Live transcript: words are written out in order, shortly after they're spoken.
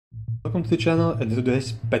Welcome to the channel and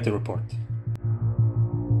today's battle report.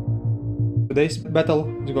 Today's battle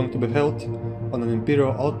is going to be held on an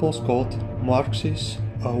Imperial outpost called Marxis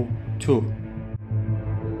 02.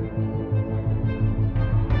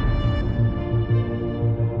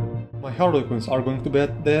 My Harlequins are going to be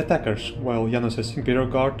the attackers, while Janos's Imperial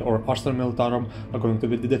Guard or Astra Militarum are going to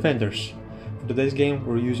be the defenders. For today's game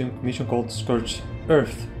we're using a mission called Scourge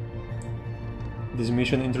Earth. This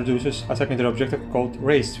mission introduces a secondary objective called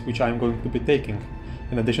Race, which I'm going to be taking.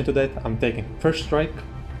 In addition to that, I'm taking First Strike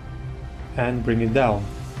and Bring It Down,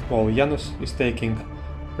 while Janos is taking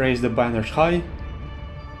Raise the Banners High,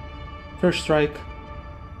 First Strike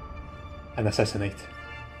and Assassinate.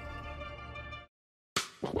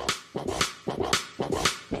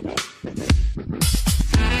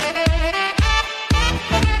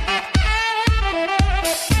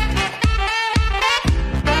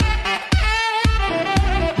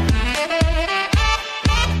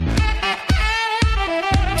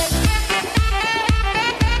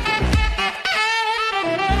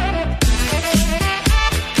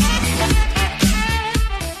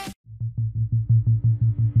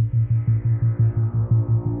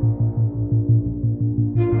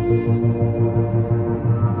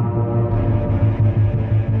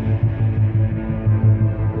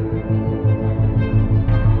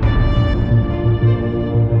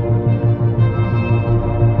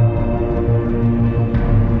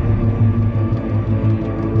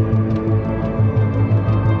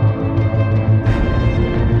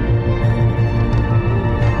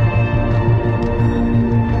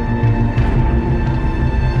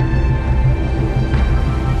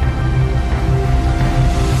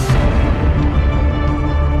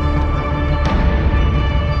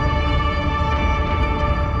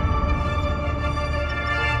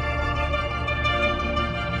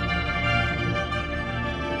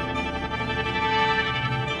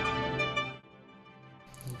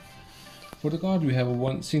 For the guard we have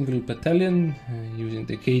one single battalion using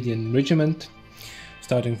the Acadian regiment.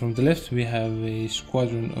 Starting from the left we have a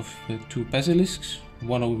squadron of 2 basilisks,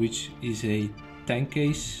 one of which is a tank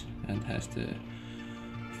case and has the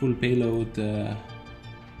full payload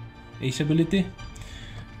ace ability.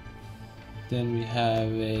 Then we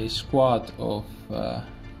have a squad of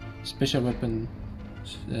special weapon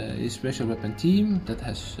team that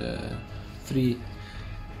has 3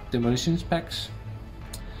 demolitions packs.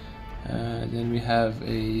 Then we have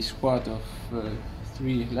a squad of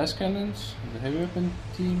 3 las cannons, the heavy weapon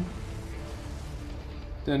team.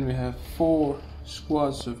 Then we have 4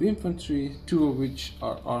 squads of infantry, 2 of which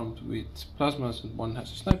are armed with plasmas and 1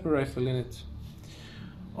 has a sniper rifle in it.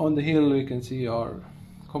 On the hill we can see our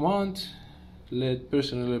command, led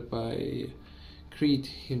personally by Creed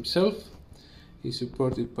himself. He's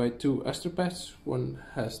supported by 2 astropaths, one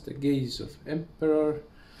has the gaze of Emperor,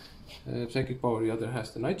 psychic power, the other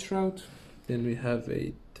has the Night Shroud. Then we have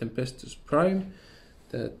a Tempestus Prime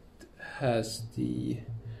that has the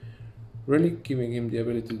relic, giving him the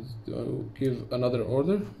ability to give another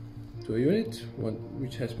order to a unit, one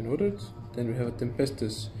which has been ordered. Then we have a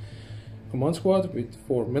Tempestus command squad with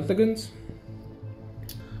 4 Meltagons.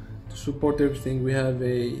 To support everything we have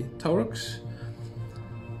a Taurox.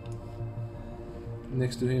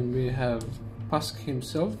 Next to him we have Pusk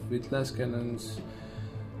himself with las cannons,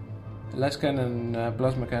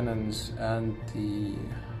 plasma cannons and the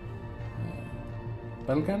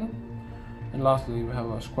bell cannon. And lastly we have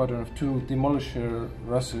a squadron of 2 demolisher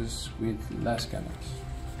Russes with las cannons.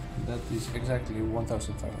 That is exactly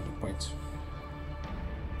 1500 points.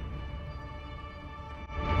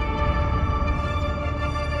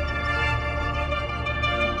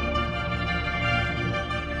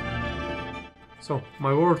 So,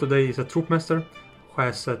 my warrior today is a Troopmaster who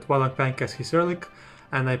has Twilight Plank as his relic,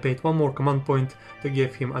 and I paid 1 more command point to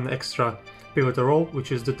give him an extra pivotal role,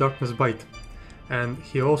 which is the Darkness Bite. And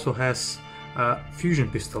he also has a fusion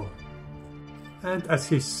pistol. And as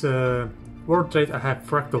his war trait I have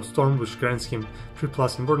Fractal Storm, which grants him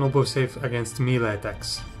 3+ invulnerable save against melee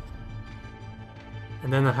attacks.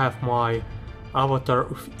 And then I have my avatar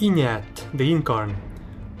of Inyat, the Incarn,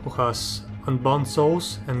 who has Unbound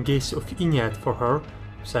Souls and Gaze of Inyat for her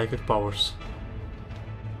psychic powers.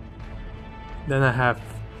 Then I have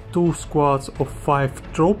 2 squads of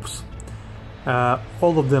 5 tropes.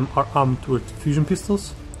 All of them are armed with fusion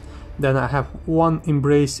pistols. Then I have 1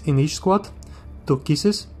 embrace in each squad, 2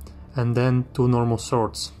 kisses, and then 2 normal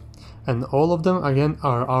swords. And all of them again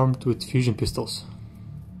are armed with fusion pistols.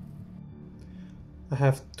 I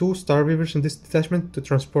have 2 Star Weavers in this detachment to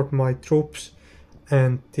transport my troops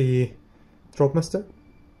and the Troopmaster.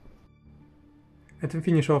 And to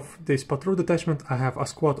finish off this patrol detachment, I have a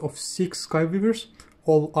squad of 6 Sky Weavers,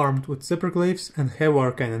 all armed with zipper glaives and heavy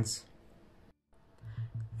wire cannons.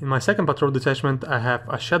 In my second patrol detachment I have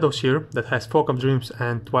a Shadow Seer that has Fog of Dreams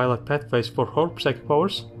and Twilight Pathways for her psychic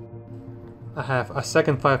powers. I have a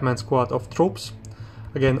second 5-man squad of troops,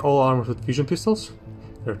 again all armed with fusion pistols.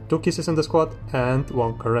 There are 2 kisses in the squad and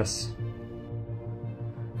 1 caress.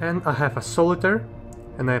 And I have a Solitaire,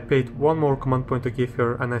 and I paid 1 more command point to give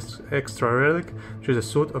her an extra relic, which is a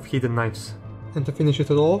suit of hidden knives. And to finish it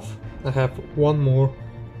all off, I have 1 more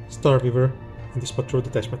Starweaver in this patrol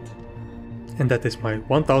detachment. And that is my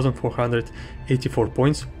 1484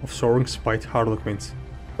 points of Soaring Spite Harlequins.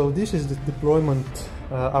 So this is the deployment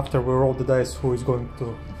after we roll the dice who is going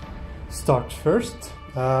to start first.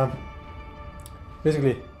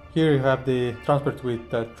 Basically, here you have the transport with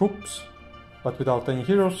troops, but without any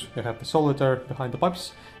heroes. You have the Solitaire behind the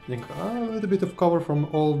pipes, getting a little bit of cover from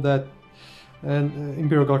all that and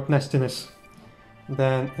Imperial Guard nastiness.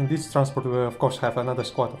 Then in this transport we of course have another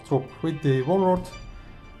squad of troops with the Warlord.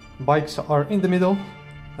 Bikes are in the middle.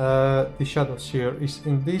 The Shadow Seer is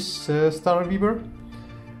in this Starweaver.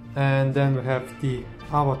 And then we have the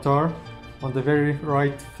Avatar on the very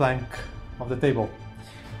right flank of the table.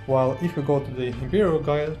 While if we go to the Imperial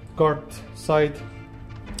Guard side,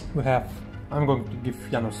 we have... I'm going to give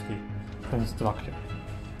Janos the instruction.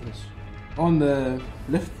 Yes. On the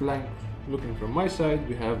left flank, looking from my side,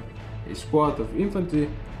 we have a squad of infantry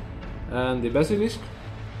and the Basilisk.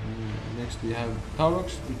 Next we have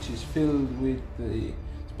Taurox, which is filled with the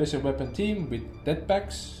special weapon team with dead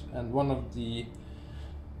packs and one of the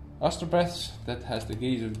Astropaths that has the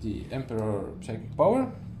gaze of the Emperor psychic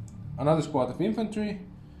power. Another squad of infantry,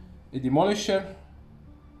 a Demolisher,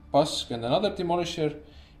 Busk and another Demolisher.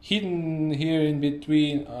 Hidden here in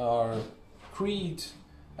between are Creed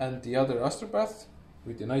and the other Astropath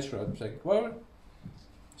with the Night Shroud psychic power.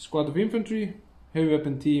 Squad of infantry, heavy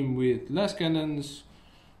weapon team with las cannons,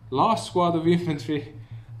 last squad of infantry,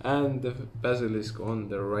 and the Basilisk on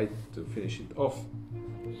the right to finish it off.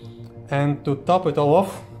 And to top it all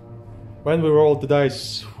off, when we roll the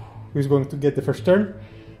dice who's going to get the first turn,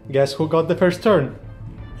 guess who got the first turn?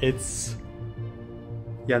 It's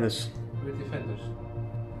Janus. With defenders.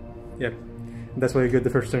 Yep, that's why you get the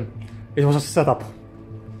first turn. It was a setup.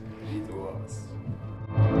 It was.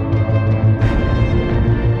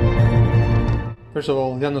 First of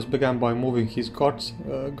all, Janus began by moving his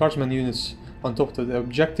guardsman units on top of the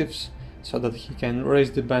objectives so that he can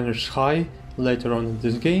raise the banners high later on in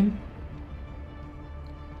this game.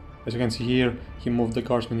 As you can see here, he moved the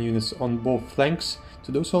guardsman units on both flanks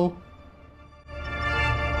to do so.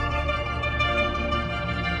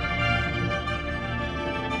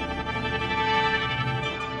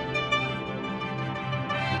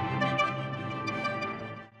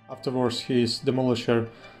 Afterwards, his Demolisher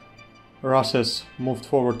Rases moved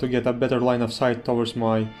forward to get a better line of sight towards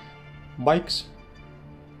my bikes.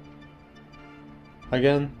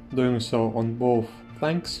 Again, doing so on both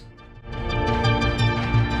flanks.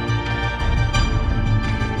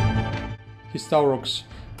 His Taurox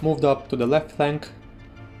moved up to the left flank,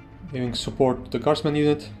 giving support to the guardsman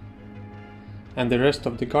unit, and the rest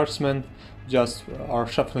of the guardsmen just are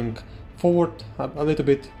shuffling forward a little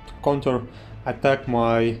bit to counter attack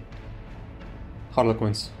my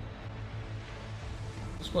Harlequins.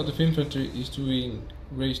 The squad of infantry is doing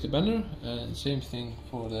raise the banner, and same thing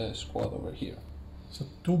for the squad over here. So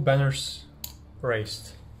 2 banners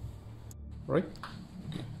raised. Right?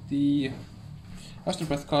 Okay. The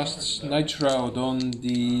Astropath casts Night Shroud on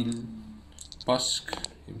the Busk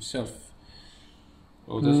himself.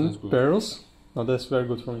 Oh, that's not good. Barrels? No, that's very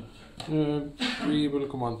good for me. We will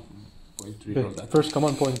command point reroll that. First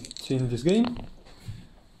command point in this game.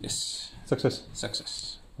 Yes. Success.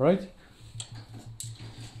 Success. Right?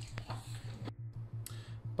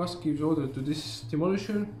 Busk gives order to this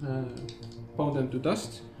Demolisher, pound them to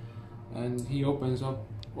dust, and he opens up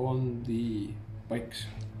on the bikes.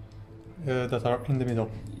 That are in the middle.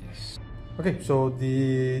 Yes. Okay, so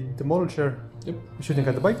the Demolisher shooting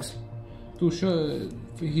at the bikes.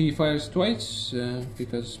 He fires twice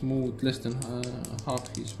because moved less than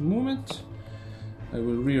half his movement. I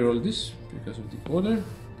will reroll this because of the order.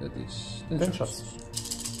 That is 10 shots.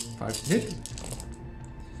 5 to hit.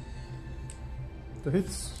 2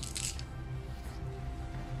 hits.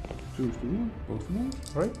 2 to wound, both wound.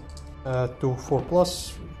 Right. 2 4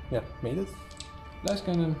 plus. Yeah, made it. Last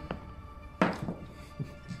cannon.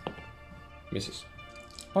 Misses.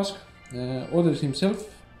 Busk orders himself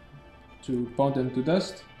to pound them to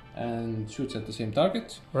dust and shoots at the same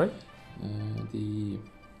target. Right. The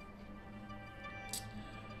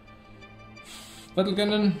battle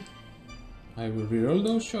cannon. I will reroll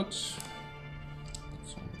those shots.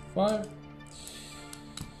 That's on 5.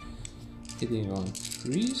 Hitting on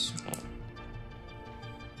 3s.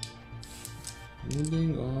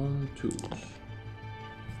 Hitting on 2s.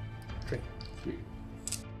 3. 3.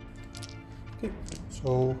 Okay,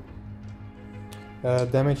 so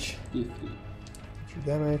damage. D3. 3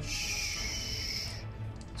 damage.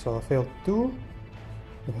 So I failed 2.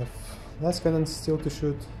 We have last cannon still to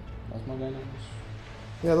shoot. Plasma cannons.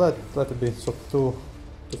 Yeah, let it be. So 2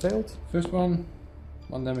 failed. First one,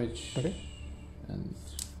 1 damage. Okay. And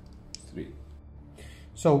 3.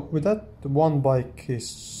 So with that, one bike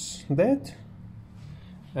is dead,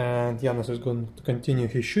 and Janos is going to continue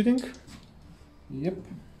his shooting. Yep.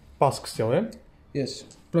 Pask still, yeah? Yes.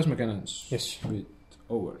 Plasma cannons. Yes. With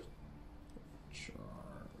overcharge.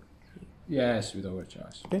 Yes, with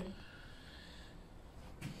overcharge. Okay.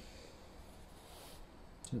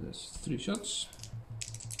 So that's 3 shots.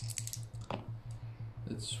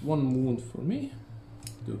 That's 1 wound for me.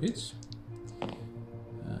 2 hits.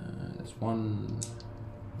 That's 1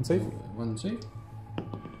 save. 1 save.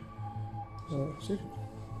 Save.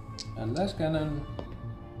 And last cannon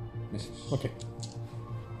misses. Okay.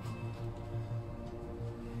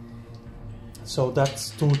 So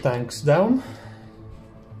that's 2 tanks down.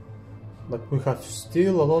 But we have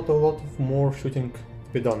still a lot of more shooting to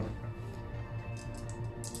be done.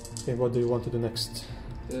 Okay, what do you want to do next?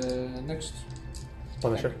 Next.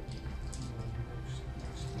 Punisher.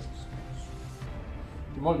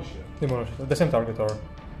 Demolisher. Demolisher. The same target or?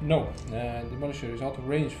 No, Demolisher is out of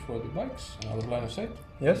range for the bikes and out of line of sight.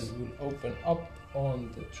 Yes. He will open up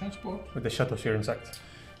on the transport. With the shadows here inside.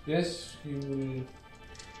 Yes, he will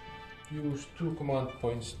use 2 command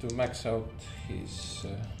points to max out his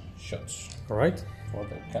shots. Alright. For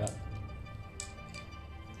the cannon.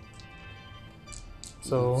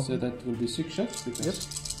 So that will be 6 shots because yep.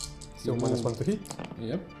 Still minus 1 to hit.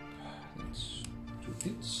 Yep. That's 2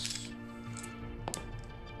 hits.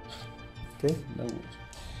 Okay. No.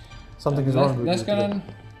 Something is wrong with last you cannon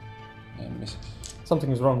today. and misses.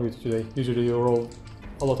 Something is wrong with you today. Usually you roll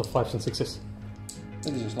a lot of 5s and 6s.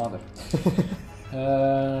 That is a slander.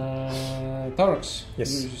 Taurox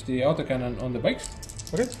Yes. uses the autocannon on the bikes.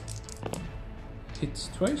 Okay. Hits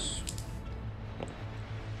twice.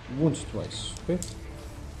 Wounds twice. Okay.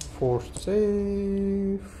 Forced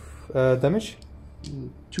save. Damage.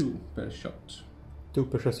 2 per shot. 2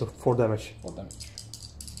 pressures of 4 damage. 4 damage.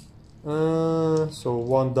 So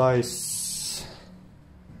 1 dice.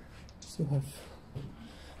 Still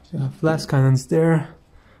have last cannons there.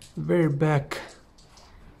 Very back,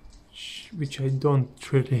 which I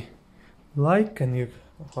don't really like, and you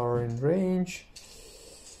are in range.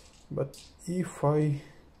 But if I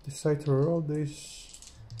decide to roll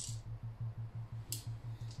this,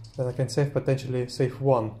 then I can potentially save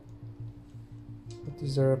 1. But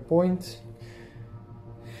is there a point?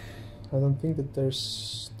 I don't think that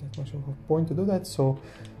there's that much of a point to do that. So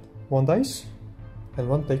 1 dice, and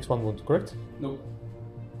 1 takes 1 wound, correct? No.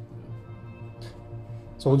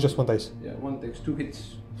 So just 1 dice. Yeah, 1 takes 2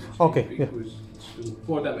 hits. Okay, yeah. Equals to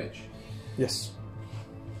 4 damage. Yes.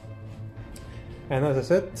 And as I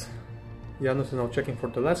said, Janos is now checking for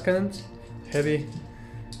the last cannons. Heavy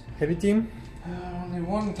team. Only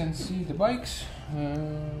 1 can see the bikes.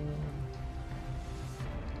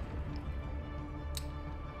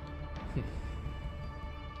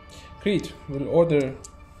 Creed will order,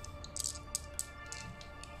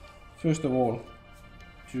 first of all,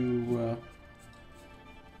 to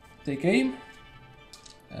take aim,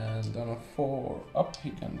 and on a 4 up he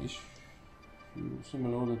can issue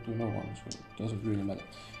similar order to no one, so it doesn't really matter.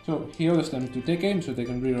 So he orders them to take aim so they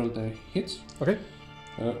can reroll their hits. Okay.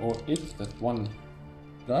 Or if that 1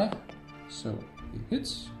 guy, so he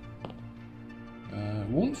hits,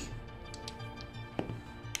 wounds,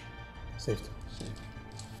 Saved.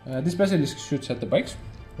 save. This basilisk shoots at the bikes.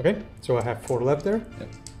 Okay, so I have 4 left there. Yep.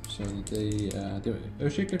 So the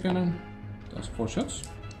Earthshaker cannon does 4 shots.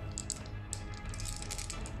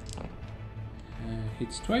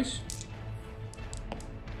 Hits twice.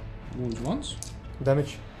 Wounds once.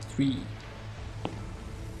 Damage. 3.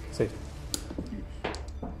 Saved.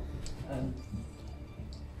 And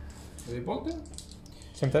the reporter?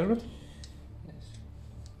 Same target? Yes.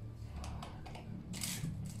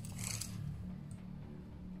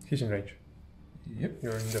 He's in range. Yep.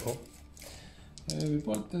 You're in the hole.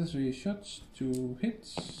 Reporter 3 shots, 2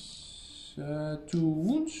 hits, 2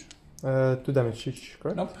 wounds. 2 damage each,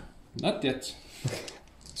 correct? Nope, not yet.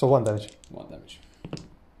 So 1 damage. 1 damage.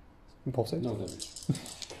 Both saves? No damage.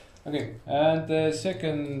 Okay, and the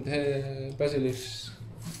second basilisk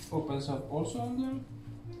opens up also on them.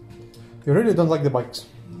 You really don't like the bikes.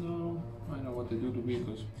 No, I know what they do to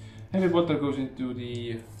vehicles. Heavy Potter goes into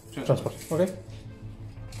the transport. Okay.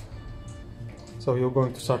 So you're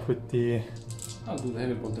going to start with the... I'll do the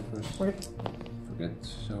heavy bolter first. Okay. Forget.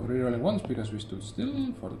 So rerolling once because we stood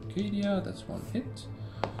still for Arcadia. That's one hit.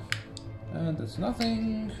 And that's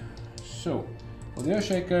nothing. So, for the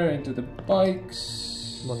Earthshaker into the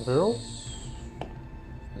bikes. One reroll.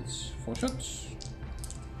 That's 4 shots.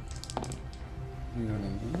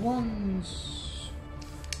 Rerolling once.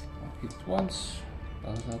 One hit once.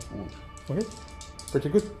 Does not wound. Okay. Pretty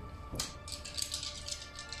good.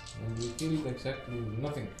 And we killed exactly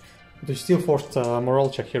nothing. You still forced a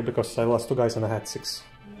morale check here because I lost 2 guys and I had 6.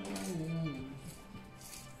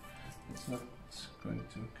 It's not going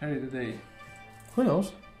to carry the day. Who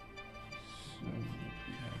knows? So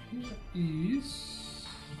what we have here is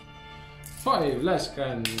 5 last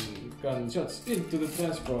gun shots into the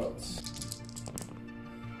transport.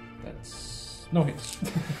 That's no hits.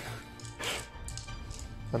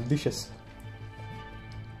 Ambitious.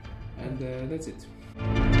 And that's it.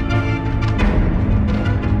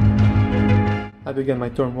 I began my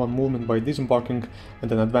turn 1 movement by disembarking and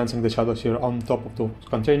then advancing the shadows here on top of the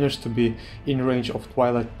containers to be in range of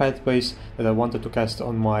Twilight pathways that I wanted to cast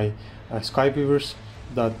on my Skyweavers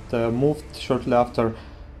that moved shortly after.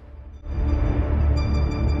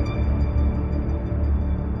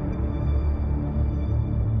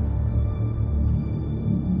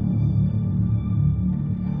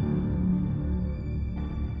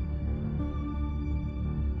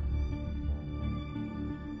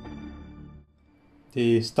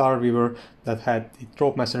 The Starweaver that had the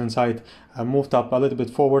Trope Master inside moved up a little bit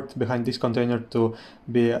forward behind this container to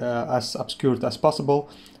be as obscured as possible.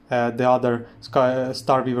 The other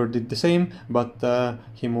Starweaver did the same, but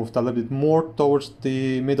he moved a little bit more towards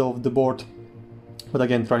the middle of the board, but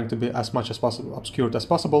again trying to be as much as possible obscured as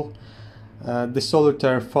possible. The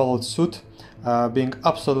Solitaire followed suit, being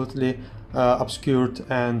absolutely obscured,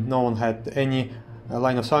 and no one had any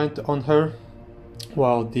line of sight on her,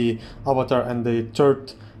 while the Avatar and the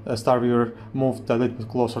third Starweaver moved a little bit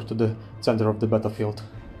closer to the center of the battlefield.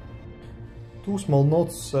 2 small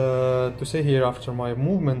notes to say here after my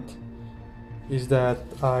movement is that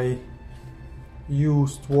I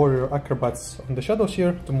used Warrior Acrobats on the shadows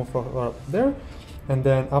here to move up there, and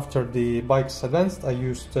then after the bikes advanced I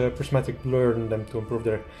used Prismatic Blur on them to improve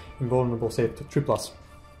their invulnerable save to 3+.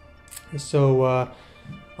 So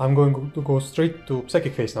I'm going to go straight to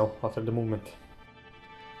Psychic Phase now after the movement.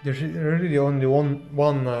 There's really only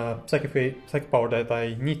one psychic power that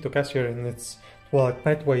I need to cast here, and it's Twilight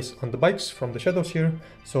Pathways on the bikes from the shadows here.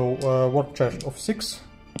 So warp charge of 6.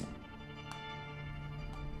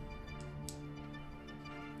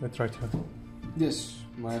 Let's try to. Yes,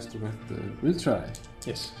 my Astra will try.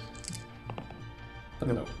 Yes. But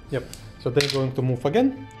no. Yep. So they're going to move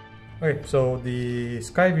again. Okay, so the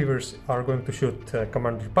Skyweavers are going to shoot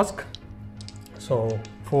Commander Busk. So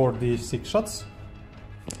for the 6 shots.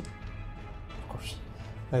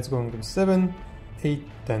 It's going to be 7, 8,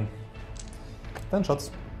 10. 10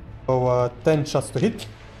 shots. So 10 shots to hit.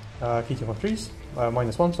 Hitting on 3s.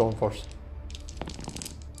 -1, so on 4s.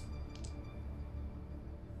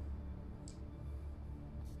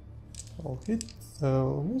 All hit.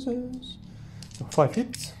 Misses. 5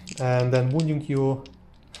 hits. And then wounding you.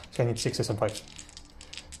 So I need 6s and 5s.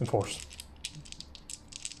 And 4s.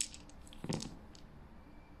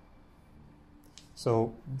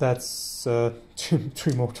 So that's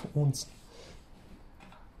 3 more wounds.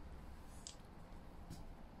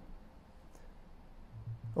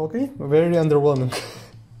 Okay, very underwhelming.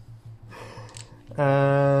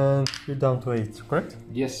 And you're down to 8, correct?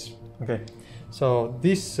 Yes. Okay, so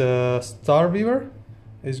this Starweaver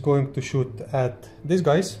is going to shoot at these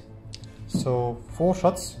guys. So 4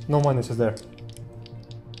 shots, no minuses there.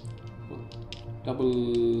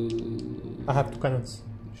 Double. I have 2 cannons.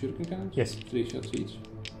 Shuriken cannons? Yes. 3 shots each.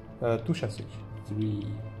 2 shots each. 3.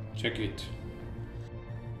 Check it.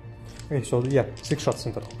 Okay, so yeah, 6 shots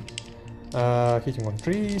in total. Hitting on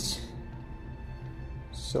 3s.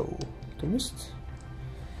 So 2 missed.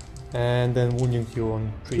 And then wounding you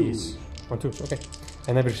on 3s. On 2s, okay.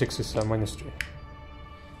 And every 6 is -3.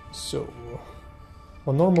 So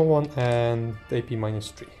 1 normal one and AP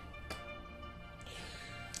 -3.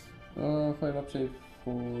 5 up save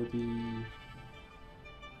for the.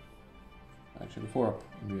 Actually 4 up.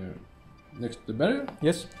 We are next to the barrier.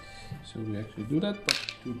 Yes. So we actually do that, but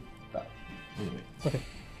do that. Anyway. Okay.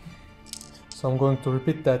 So I'm going to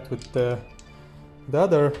repeat that with the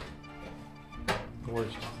other. Where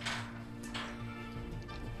is it?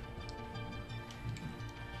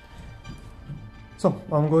 So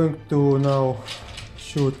I'm going to now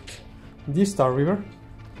shoot this Starweaver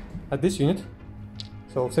at this unit.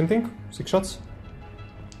 So same thing, 6 shots.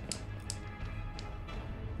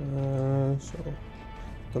 So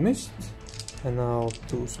to mist, and now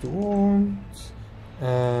 2 wounds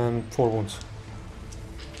and 4 wounds.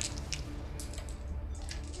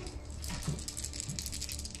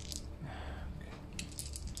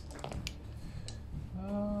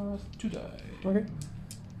 2 die. Okay.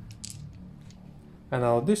 And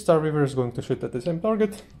now this Star Weaver is going to shoot at the same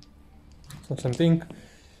target. So same thing.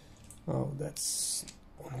 Oh, that's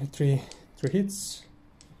only three hits.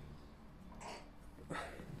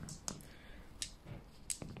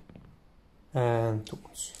 And 2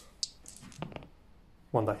 wounds.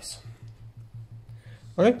 1 dice.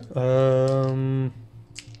 Okay.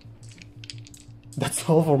 That's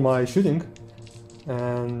all for my shooting.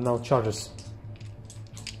 And now charges.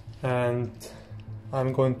 And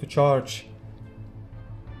I'm going to charge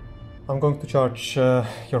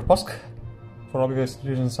your Pusk. For obvious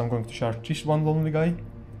reasons, I'm going to charge this one lonely guy.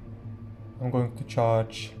 I'm going to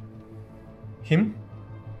charge him,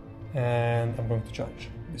 and I'm going to charge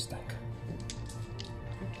this tank.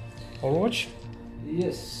 Overwatch?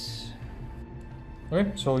 Yes.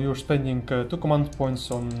 Okay, so you're spending 2 command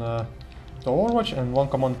points on the Overwatch and 1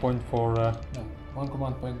 command point for... No, 1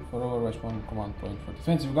 command point for Overwatch, 1 command point for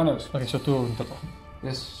defensive gunners. Okay, so 2 in total.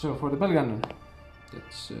 Yes, so for the bell gunner,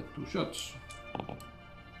 that's 2 shots.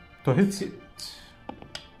 2 hits. Hit.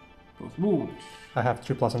 Both wounds. I have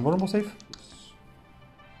 3+ and vulnerable save. Yes.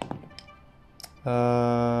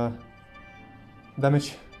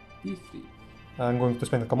 Damage. D3. I'm going to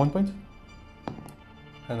spend a command point.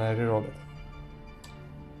 And I reroll it.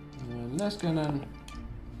 Last cannon.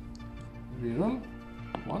 Reroll.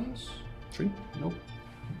 Once. 3. Nope.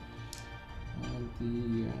 And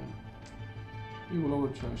the we will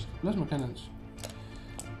overcharge the plasma cannons.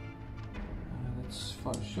 That's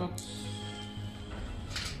 5 shots.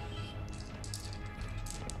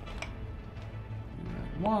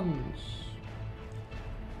 Once.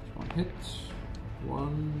 1 hit.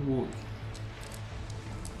 1 wound.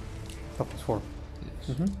 Top is 4.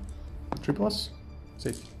 Yes. 3+.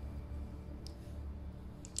 Safety.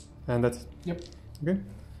 And that's it. Yep. Okay.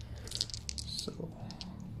 So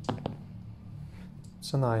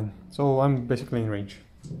it's a 9. So I'm basically in range.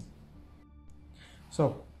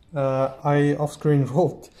 So I off-screen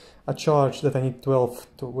rolled a charge that I need 12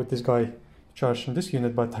 with this guy to charge in this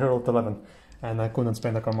unit, but I rolled 11 and I couldn't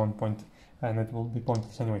spend a command point, and it will be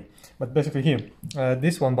pointless anyway. But basically here,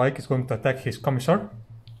 this one bike is going to attack his commissar.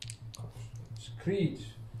 It's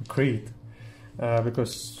Creed.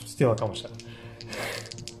 Because still a commissar.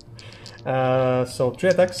 So 3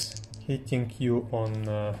 attacks, hitting you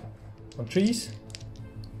on trees.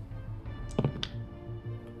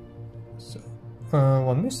 So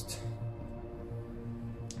 1 missed.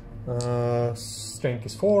 Strength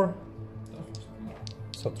is 4.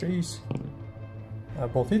 So trees.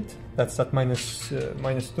 Both hit. That's at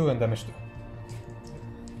 -2 and damage 2.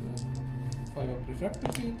 5 up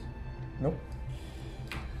refractor field. Nope.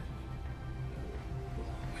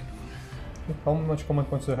 How much command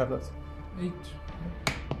points do you have left? 8.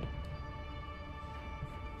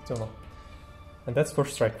 Still no. And that's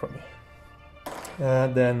first strike from me.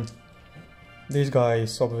 Then this guy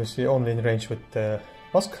is obviously only in range with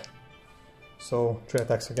Pusk. So 3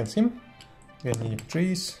 attacks against him. We need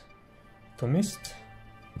 3s to mist.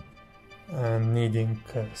 And needing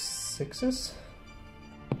 6s.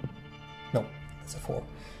 No, that's a 4.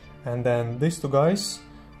 And then these 2 guys.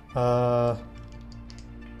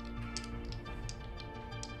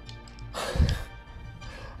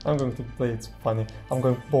 I'm going to play it funny. I'm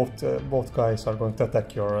going both guys are going to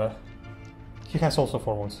attack your. He has also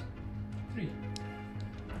 4 wounds. 3.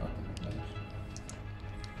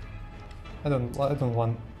 I don't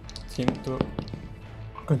want him to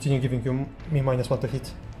continue giving me -1 to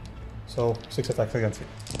hit. So 6 attacks against him.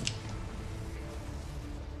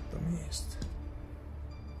 The mist.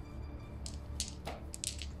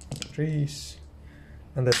 3s,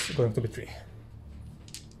 and that's going to be 3.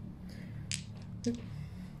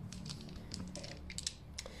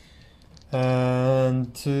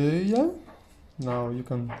 And yeah, now you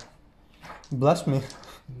can blast me.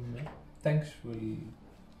 Tanks will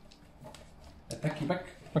attack you back.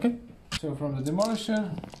 Okay. So from the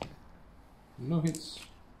Demolisher, no hits.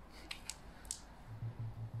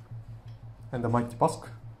 And the Mighty Pusk.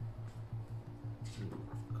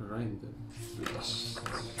 Grind them.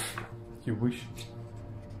 You wish.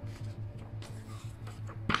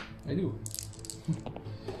 I do.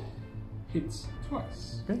 Hits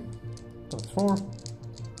twice. Okay. That's 4.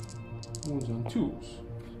 Wounds on 2s.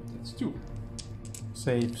 That's 2.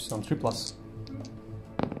 Saves on 3+.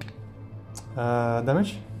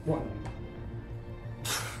 Damage? 1.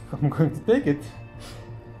 I'm going to take it.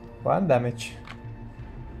 1 damage.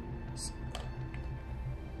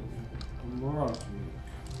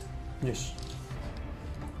 Yes.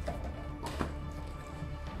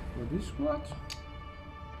 For this squad,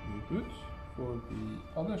 good. For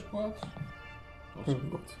the other squads, also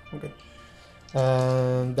good. Okay.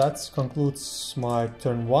 And that concludes my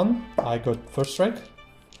turn 1. I got first strike,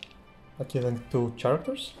 killing 2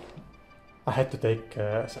 characters. I had to take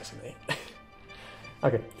assassinate.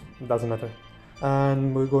 Okay, doesn't matter.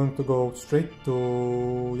 And we're going to go straight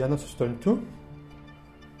to Janus's turn 2.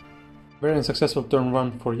 Very unsuccessful turn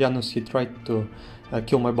 1 for Janus. He tried to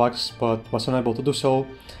kill my bugs, but was unable to do so.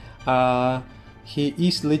 He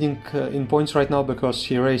is leading in points right now because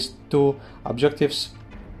he raised 2 objectives.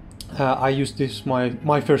 I used this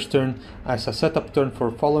my first turn as a setup turn for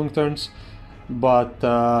following turns, but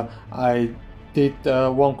I did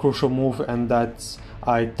one crucial move, and that's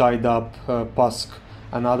I tied up Pusk,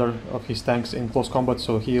 another of his tanks, in close combat,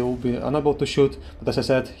 so he'll be unable to shoot. But as I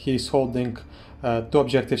said, he's holding 2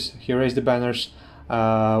 objectives. He raised the banners,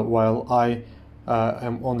 while I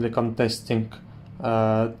am only contesting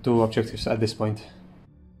 2 objectives at this point.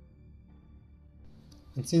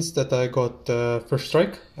 And since that I got first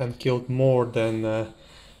strike and killed more than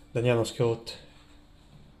Janus killed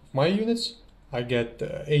my units, I get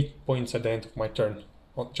 8 points at the end of my turn,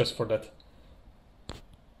 just for that.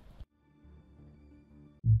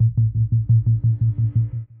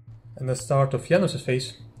 At the start of Janus's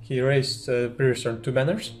phase, he raised previous turn 2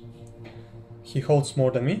 banners. He holds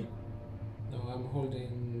more than me. No, I'm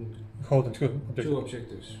holding 2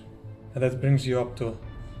 objectives. And that brings you up to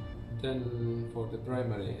 10 for the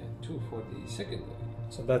primary and 2 for the secondary.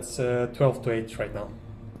 So that's 12 to 8 right now.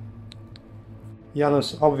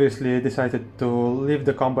 Janus obviously decided to leave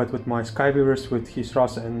the combat with my Skyweavers, with his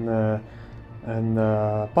Ross and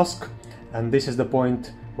Pusk, and this is the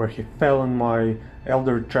point where he fell in my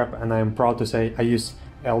Elder trap, and I am proud to say I used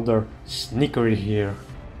Elder Sneakery here.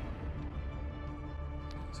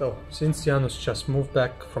 So, since Janus just moved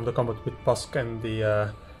back from the combat with Pusk and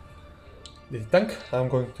the tank, I'm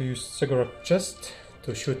going to use Segura Chest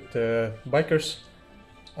to shoot the bikers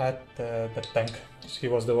at the tank. He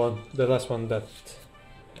was the last one that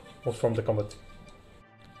was from the combat.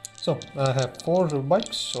 So I have 4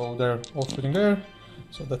 bikes, so they're all shooting there.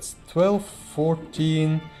 So that's 12,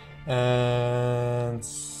 14 and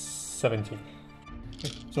 17.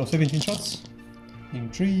 Okay, so 17 shots in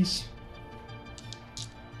trees,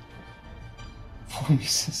 4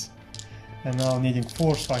 misses, and now needing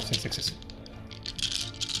 4s, 5s and 6s.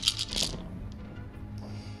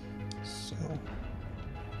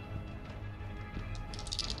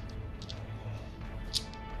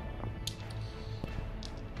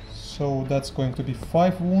 So that's going to be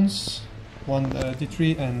 5 wounds, 1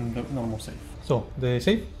 D3 and the normal save. So the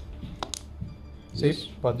save? Save, yes.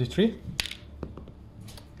 But D3?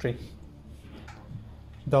 3.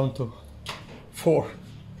 Down to 4.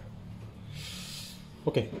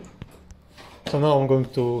 Okay. So now I'm going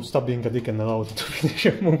to stop being a dick and allow it to finish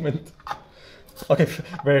your movement. Okay,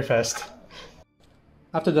 very fast.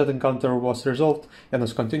 After that encounter was resolved,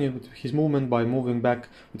 Janus continued with his movement by moving back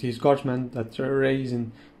with his guardsmen that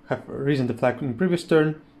have risen the flag in previous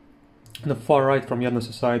turn. On the far right from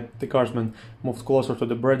Janus' side, the guardsmen moved closer to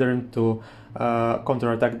the Brethren to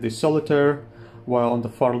counterattack the Solitaire, while on the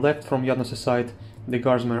far left from Janus' side, the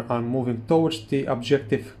guardsmen are moving towards the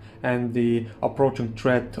objective and the approaching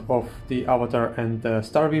threat of the Avatar and the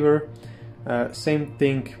Starweaver. Same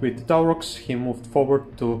thing with the Taurox, he moved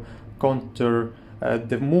forward to counter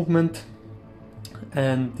the movement,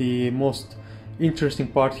 and the most interesting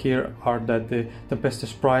part here are that the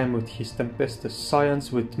Tempestus Prime with his Tempestus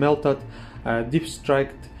Science with Meltat deep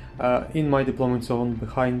striked in my deployment zone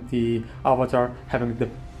behind the Avatar, having the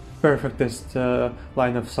perfectest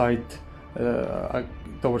line of sight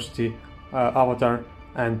towards the Avatar,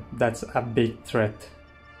 and that's a big threat.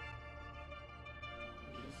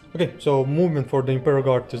 Okay, so movement for the Imperial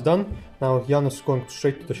Guard is done. Now Janus is going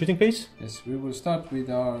straight to the shooting phase. Yes, we will start with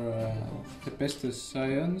our Tempestus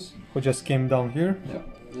Science. Who just came down here.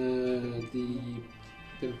 Yep. The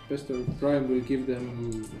Tempestus Prime will give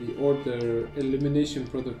them the order Elimination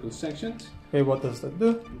Protocol Sanctioned. Okay, what does that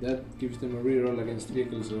do? That gives them a reroll against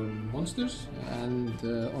vehicles or monsters, and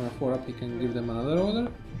on a 4-up he can give them another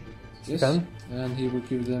order. Yes, can. And he will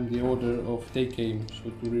give them the order of Take Aim, so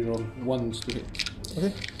to reroll 1s to hit.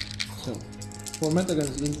 Okay. So, 4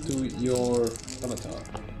 metagons into your Avatar.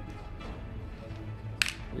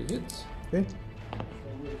 We hit. Okay.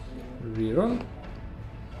 Reroll.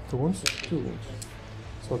 2 wounds. 2 wounds.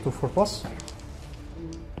 So 2 for plus.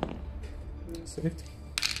 Saved.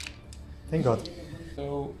 Thank God.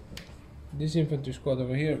 So This infantry squad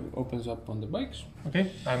over here opens up on the bikes.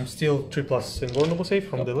 Okay, I'm still 3+ invulnerable save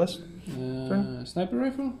from the last. Sniper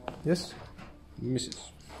rifle? Yes.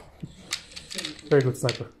 Misses. Very good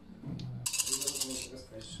sniper.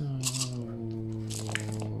 So,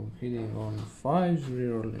 hitting on 5s,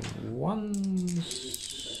 rerolling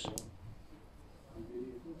 1s.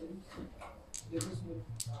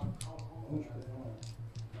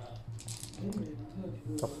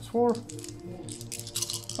 Toughness 4.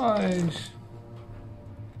 5s.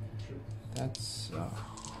 That's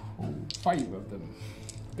 5 of them.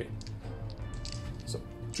 Okay. So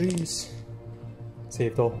 3s.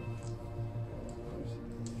 Saved all.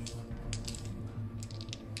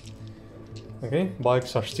 Okay,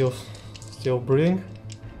 bikes are still breathing,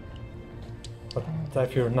 but I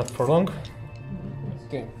fear not for long.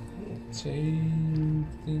 Okay. Same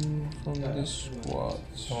thing from this squad.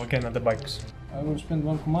 So again at the bikes. I will spend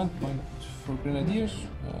 1 command point for grenadiers.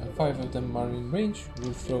 5 of them are in range.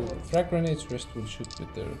 Will throw frag grenades. Rest will shoot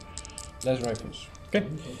with their las rifles. Okay.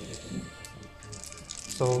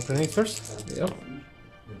 So grenade first. Yep.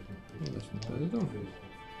 Let's not put it on.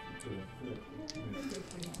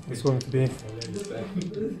 It's going to be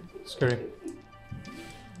scary.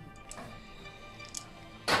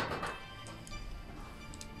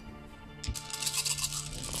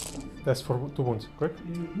 That's for 2 wounds, correct?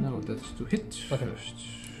 No, that's to hit Okay. first.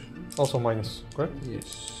 Also minus, correct?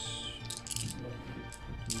 Yes.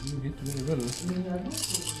 You hit very well.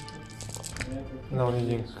 Now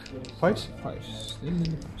needing 5s. 5s.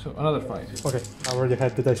 So another 5. Okay, I already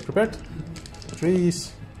had the dice prepared.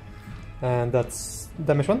 3s. And that's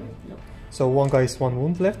damage 1. Yep. So 1 guy is 1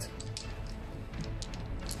 wound left.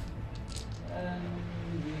 And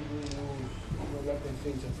we will use weapon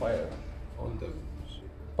range of fire on them.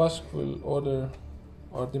 Busk will order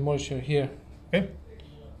our demolisher here. Okay.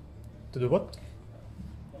 To do what?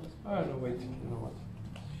 Oh no, wait, you know what?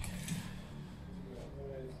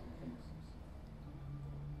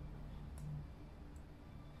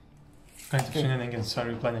 Kind of shenanigans are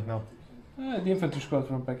you planning now? The infantry squad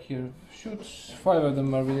from back here shoots. 5 of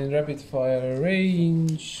them are within rapid fire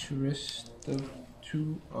range. Rest of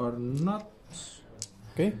 2 are not.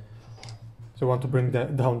 Okay. So you want to bring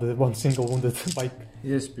down the 1 single wounded bike?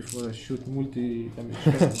 Yes, before I shoot multi-damage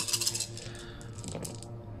weapons.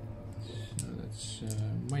 So that's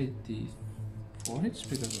mighty 4 hits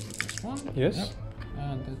because of this 1. Yes. Yep.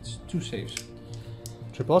 And that's 2 saves.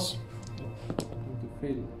 3+.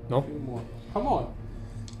 Fail. No. Fail more. Come on.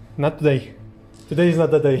 Not today. Today is not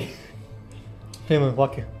the day. Feeling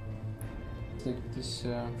lucky. Take this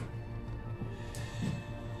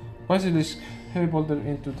basilisk heavy bolter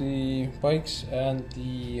into the bikes and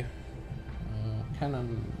the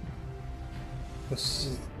cannon. The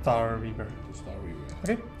Star Reaver. To Star Reaver.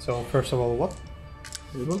 Okay. So first of all, what?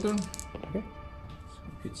 Heavy bolter. Okay. So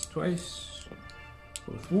hits twice.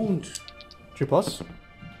 Both wound. 3+.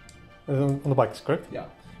 On the bikes, correct? Yeah.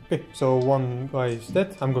 Okay. So 1 guy is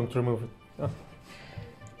dead. I'm going to remove it.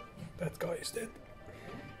 That guy is dead.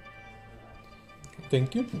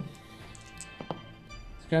 Thank you. The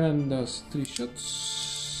cannon does 3 shots.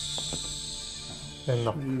 And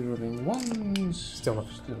no. Rerolling 1s. Still not.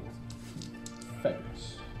 Still.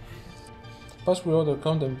 Fabulous. Plus we order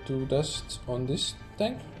count them to dust on this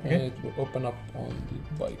tank. Okay. And it will open up on the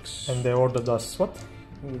bikes. And the order does what?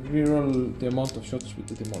 We'll reroll the amount of shots with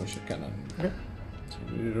the demolisher cannon. Okay. So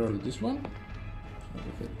we reroll this one. So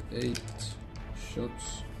we get 8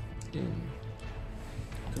 shots in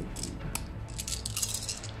total.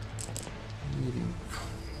 Needing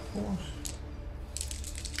 4.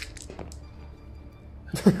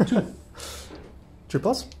 2.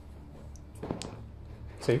 3+.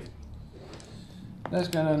 Save.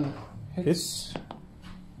 Last cannon hits.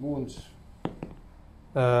 Wounds.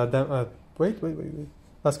 Wait.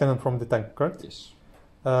 Last cannon from the tank, correct? Yes.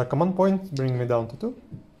 Command point, bring me down to 2.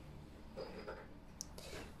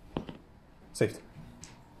 Saved.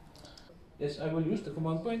 Yes, I will use the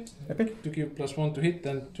command point Okay. to give +1 to hit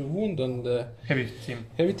and to wound on the Heavy team.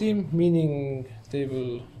 heavy team, meaning they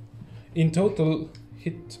will in total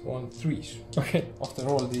hit on 3s. Okay. After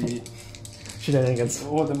all the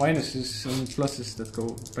minuses and pluses that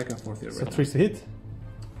go back and forth here. So 3s to hit.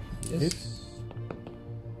 Yes. Hit.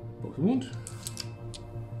 Both wound.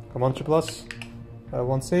 Command 3+.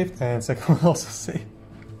 1 saved and second one also saved.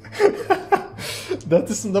 That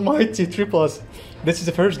is the mighty 3+. This is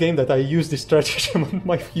the first game that I use this stratagem on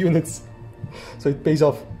my units. So it pays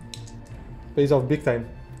off. Pays off big time.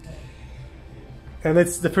 And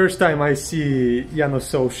it's the first time I see Janos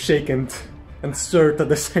so shaken and stirred at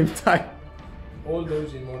the same time. All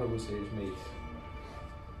those invulnerable saves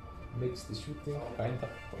makes the shooting kinda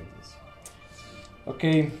pointless.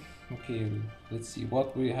 Okay, let's see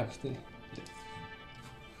what we have still.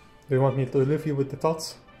 Do you want me to leave you with the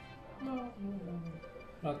thoughts? No,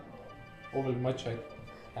 not overly much I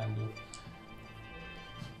can do.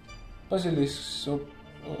 Basilisk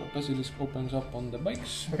opens up on the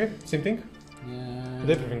bikes. Okay, same thing? Yeah, With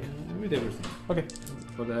everything? With everything. Okay.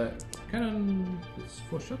 For the cannon, it's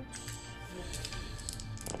 4 shots.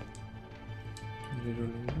 We're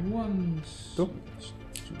rolling ones. 2. 2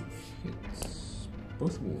 hits.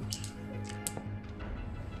 Both wounds.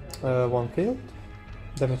 1 killed.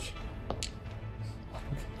 Damage.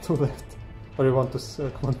 2 left. Or you want to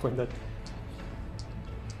command point that?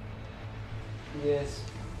 Yes.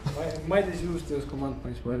 Might as use those command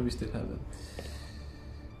points while we still have them.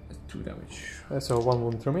 That's 2 damage. So 1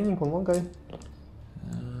 wound remaining on one guy.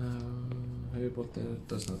 Heavy bolter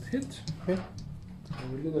does not hit. Okay.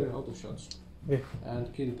 And we're literally out of shots. Okay.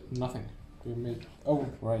 And killed nothing. We made. Oh,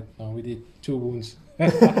 right. No, we did 2 wounds.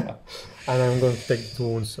 And I'm going to take 2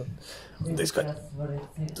 wounds on this guy.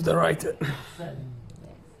 To the right.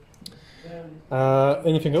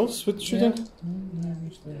 Anything else with shooting? Yeah, we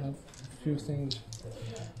still have a few things.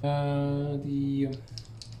 The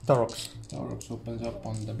Tarox. Tarox opens up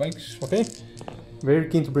on the bikes. Okay. Very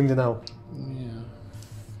keen to bring them out. Yeah.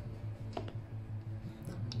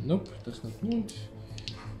 Nope, does not wound.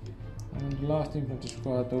 And the last infantry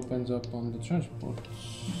squad opens up on the transport.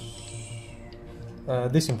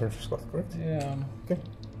 This infantry squad, correct? Yeah. Okay.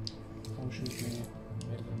 How should we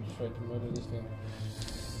make them try to murder this thing?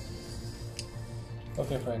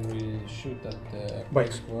 Okay, fine, we shoot at the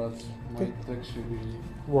bike squad. Might actually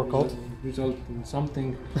work out. Result in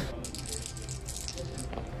something.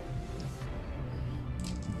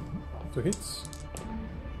 2 hits.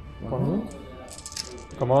 1 One wound.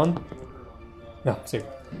 Come on. Yeah, save.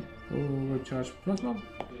 Overcharge plasma.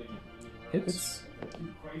 Hits.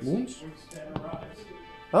 Wounds.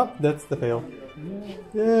 Ah, that's the fail.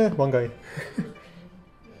 Yeah, 1 guy.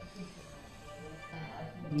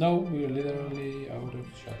 No, we're literally out of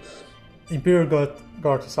shots. Imperial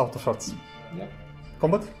Guard is out of shots. Yep.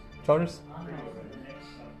 Combat? Charges?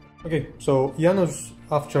 Okay, so Janos,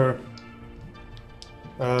 after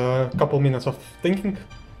a couple minutes of thinking,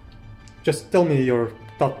 just tell me your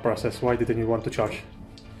thought process. Why didn't you want to charge?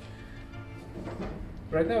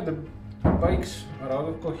 Right now the bikes are out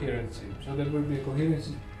of coherency, so there will be a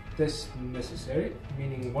coherency test necessary,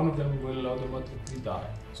 meaning one of them will automatically die.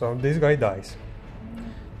 So this guy dies.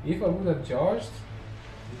 If I would have charged,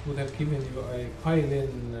 it would have given you a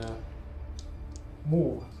pile-in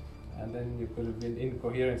move, and then you could have been in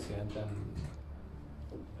coherency, and then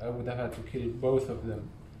I would have had to kill both of them.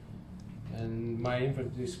 And my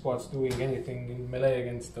infantry squads doing anything in melee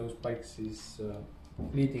against those bikes is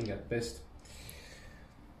leading at best.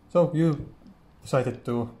 So you decided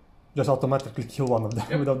to just automatically kill one of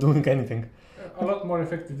them without doing anything. A lot more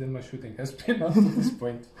effective than my shooting has been up to this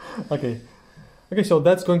point. Okay. Okay, so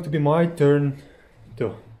that's going to be my turn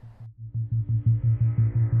too.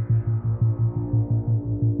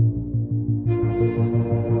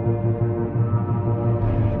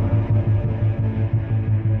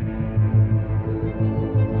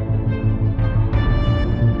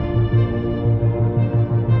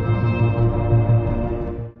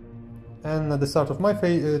 And at the start of my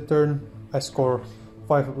turn, I score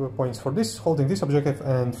 5 points for this, holding this objective,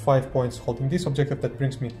 and 5 points holding this objective. That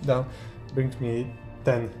brings me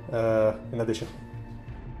 10 in addition.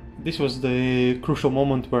 This was the crucial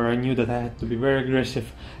moment where I knew that I had to be very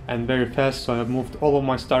aggressive and very fast, so I moved all of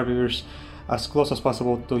my Starbeavers as close as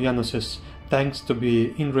possible to Janos's tanks to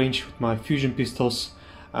be in range with my fusion pistols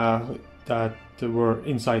that were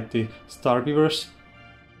inside the Starbeavers.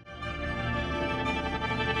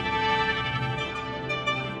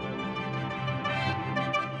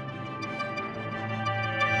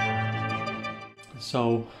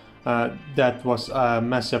 So that was a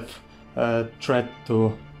massive threat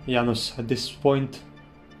to Janos at this point.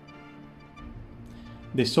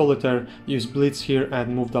 The Solitaire used Blitz here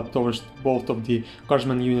and moved up towards both of the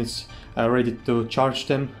Guardsman units, ready to charge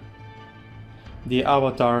them. The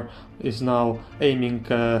Avatar is now aiming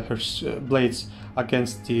her blades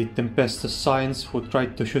against the Tempestus Science, who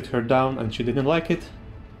tried to shoot her down and she didn't like it.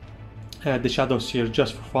 The Shadows here,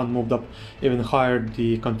 just for fun, moved up even higher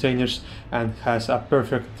the containers and has a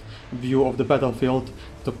perfect view of the battlefield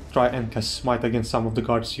to try and cast Smite against some of the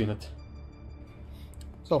guards unit.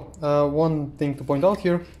 So, one thing to point out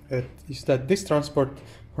here is that this transport,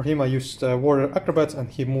 for him I used Warrior Acrobats and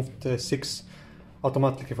he moved 6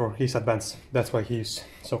 automatically for his advance. That's why he's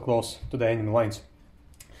so close to the enemy lines.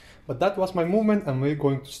 But that was my movement and we're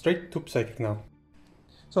going straight to Psychic now.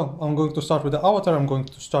 So, I'm going to start with the Avatar, I'm going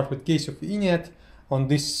to start with Gaze of Inyat. on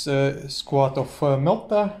this squad of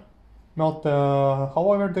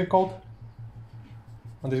however they're called.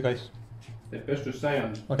 On these guys. The best to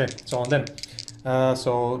Sion. Okay, so on them.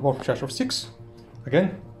 So warp charge of 6.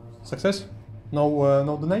 Again, success.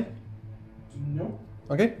 No deny. No.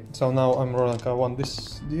 Okay, so now I'm rolling 1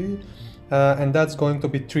 this D, and that's going to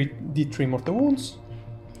be 3d3 mortal wounds.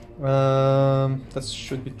 That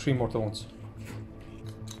should be 3 mortal wounds.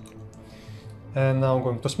 And now I'm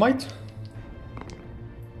going to smite.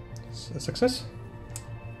 Success.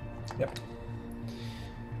 Yep.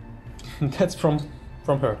 That's from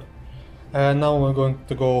her. And now we're going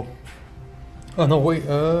to go. Oh no, wait.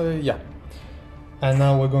 Yeah. And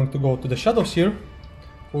now we're going to go to the shadows here,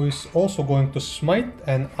 who is also going to smite,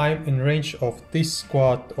 and I'm in range of this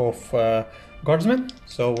squad of guardsmen.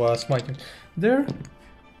 So smiting there.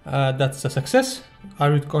 That's a success.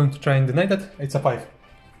 Are you going to try and deny that? It's a 5.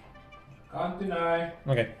 Can't deny.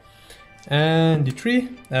 Okay. And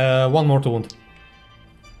D3, 1 mortal wound.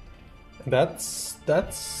 That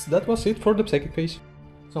was it for the psychic phase.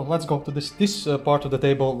 So let's go to this part of the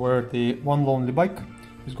table where the one lonely bike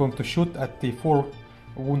is going to shoot at the 4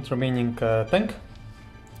 wound remaining tank.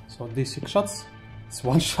 So these 6 shots. It's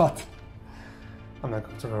 1 shot. I'm not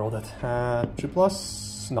going to roll that. 3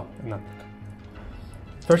 plus. No, not.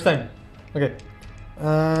 First time. Okay.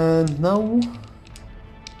 And now.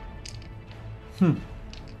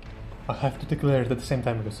 I have to declare it at the same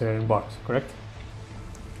time because they're in bars, correct?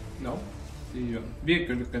 No. The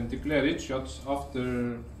vehicle can declare its shots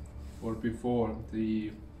after or before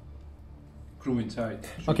the crew inside.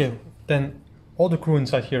 Okay, then all the crew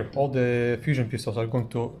inside here, all the fusion pistols are going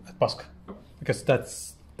to at Busk, because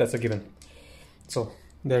that's a given. So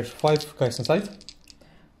there's 5 guys inside.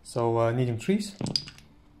 So needing 3s.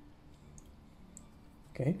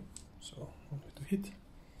 Okay, so I'm going to hit.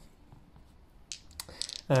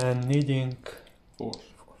 And needing 4.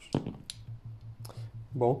 of course.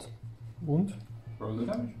 Bolt. Wound. Roll the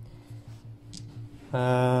damage.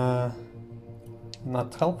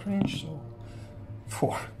 Not help range, so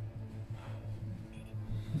 4.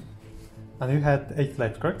 And you had 8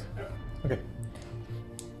 left, correct? Yeah. Okay.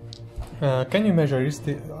 Can you measure is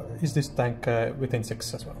this tank within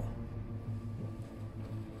 6 as well?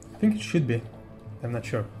 I think it should be. I'm not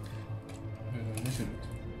sure. Measure it.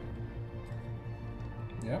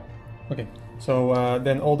 Yeah. Okay. So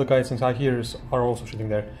then all the guys inside here are also shooting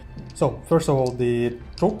there. So first of all, the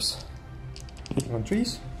troops hitting on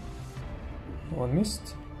 3s. 1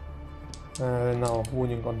 missed. Now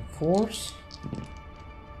wounding on 4s.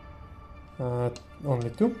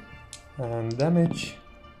 Only 2. And damage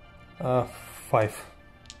 5.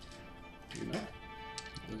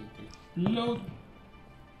 Load.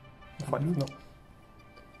 5. No.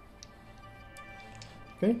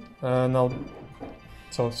 Okay. Now.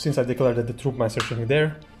 So since I declared that the troop master is shooting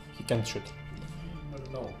there, he can't shoot.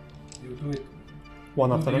 No, you do it.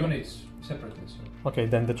 One after the another. units separately. So. Okay,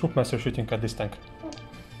 then the troop master is shooting at this tank.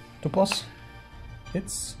 2 plus.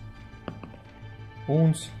 Hits.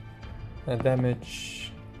 Wounds. And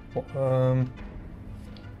damage. I'm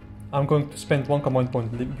going to spend 1 command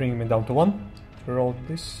point, bringing me down to 1. To roll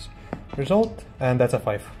this result, and that's a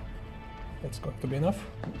 5. That's going to be enough.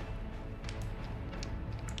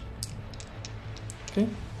 Okay.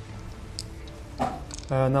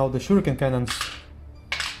 Now the shuriken cannons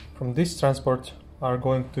from this transport are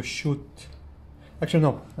going to shoot. Actually,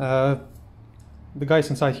 no. The guys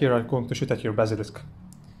inside here are going to shoot at your basilisk.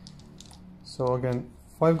 So again,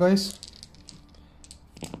 5 guys.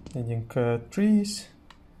 Needing 3s.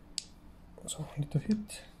 So I need to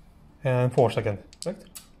hit. And 4s again, right?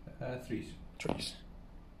 3s. 3s.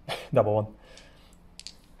 Double 1.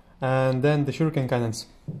 And then the shuriken cannons.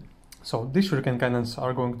 So these shuriken cannons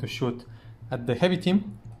are going to shoot at the heavy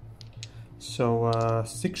team. So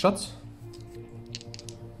 6 shots.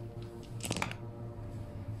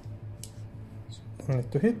 So I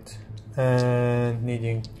need to hit. And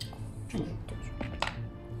needing 2. 2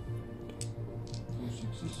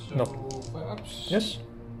 6s, so No. 5 ups. Yes.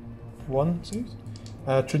 1 6.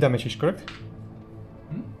 3 damage each, correct?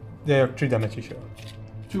 Hmm? They are 3 damage each.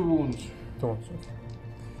 2 wounds. 2 wounds.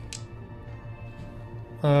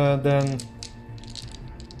 Then,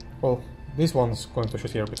 well, this one's going to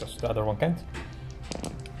shoot here because the other one can't.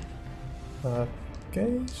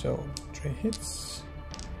 Okay, so 3 hits,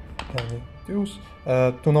 and 2s,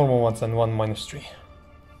 2 normal ones and 1 minus 3. So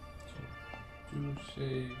 2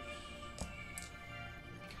 saves.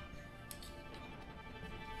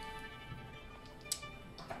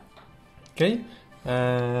 Okay,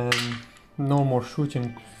 and no more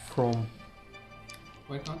shooting from.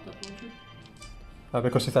 Why can't that one shoot?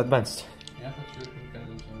 Because it's advanced. Yeah, that's your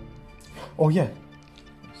cannons. Oh yeah,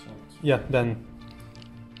 Yeah, then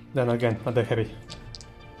again at the heavy.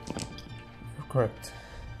 You're correct.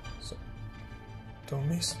 So, don't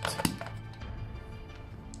miss it.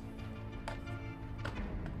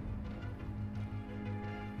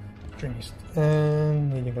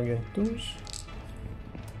 And needing again 2s.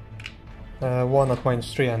 1 at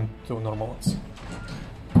 -3 and 2 normal ones.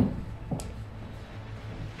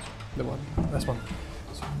 The one, last one.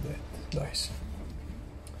 So that dies.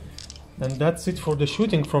 And that's it for the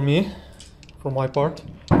shooting for me, for my part.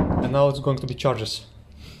 And now it's going to be charges.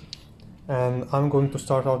 And I'm going to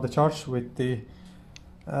start out the charge with the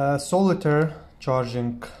solitaire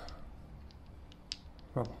charging.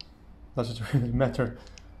 Well, does it really matter?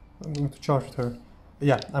 I'm going to charge her.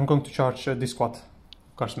 Yeah, I'm going to charge this squad,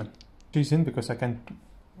 guardsman. She's in because I can.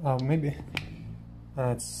 Maybe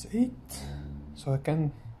it's 8, so I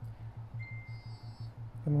can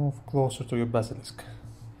move closer to your basilisk.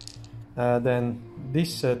 Then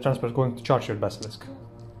this transfer is going to charge your basilisk.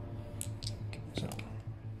 So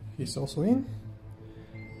he's also in.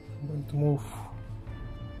 I'm going to move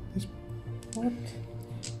this part.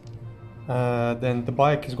 Then the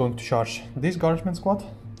bike is going to charge this guardsman squad.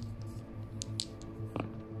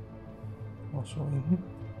 Also in.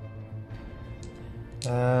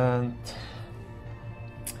 And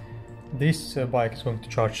this bike is going to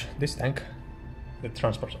charge this tank, the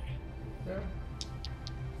transporter.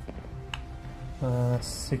 Yeah.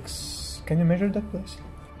 6. Can you measure that, please?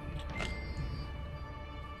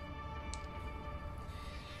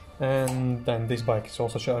 And then this bike is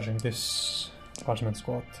also charging this guardsman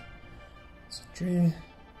squad. So 3.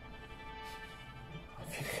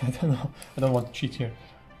 I don't know. I don't want to cheat here.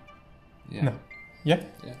 Yeah. No. Yeah?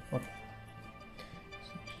 Yeah. Okay.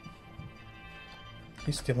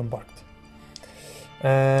 He's still embarked.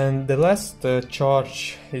 And the last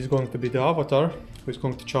charge is going to be the avatar, who is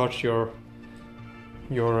going to charge your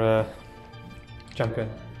champion.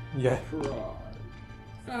 Yeah.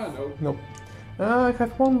 No. No. I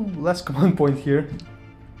have one last command point here.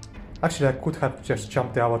 Actually, I could have just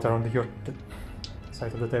jumped the avatar on your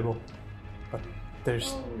side of the table, but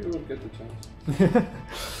there's. Oh, you will get the chance.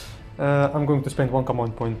 I'm going to spend one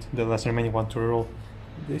command point, the last remaining one, to reroll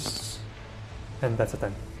this, and that's a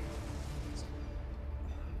 10.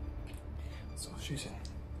 So she's in.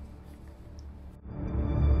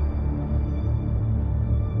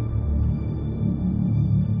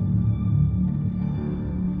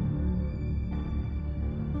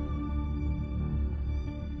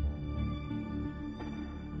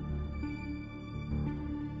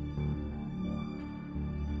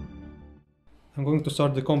 I'm going to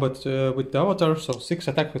start the combat with the avatar, so 6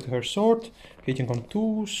 attack with her sword, hitting on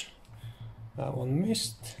 2s, 1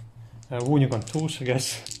 missed, wounding on 2s, I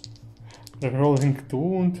guess, rolling to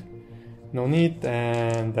wound, no need,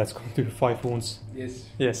 and that's going to be 5 wounds. Yes.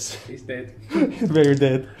 Yes. He's dead. Very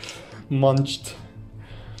dead. Munched.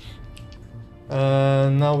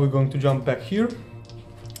 Now we're going to jump back here.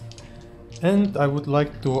 And I would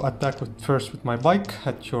like to attack first with my bike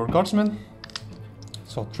at your guardsman.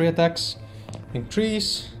 So 3 attacks.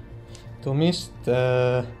 Increase, 2 missed,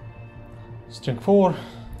 strength 4,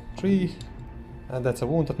 3, and that's a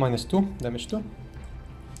wound at -2, damage 2.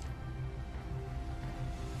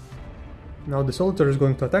 Now the solitaire is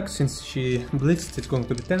going to attack. Since she blitzed, it's going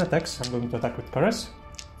to be 10 attacks. I'm going to attack with Caress.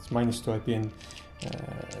 It's -2 IP and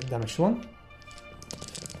damage 1.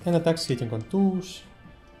 10 attacks hitting on 2s.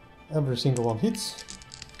 Every single one hits.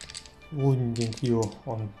 Wounding you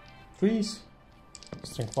on 3s.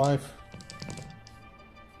 Strength 5.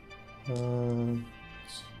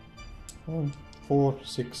 1, 4,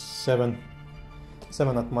 6, 7.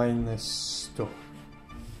 7 at -2.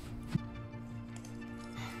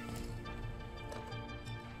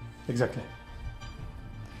 Exactly.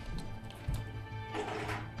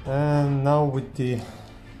 And now with the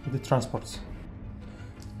transports.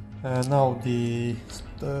 Now the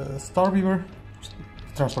Starweaver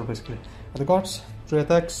transport basically. The guards, 3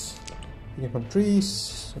 attacks, hitting on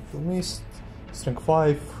 3s, 2 missed. Strength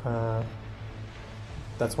 5,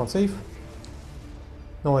 that's 1 save,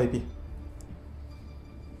 no AP.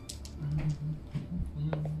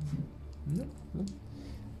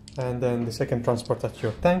 And then the second transport at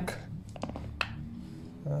your tank,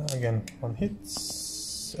 again 1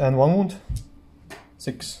 hits and 1 wound,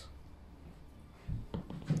 6.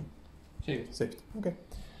 Saved, okay.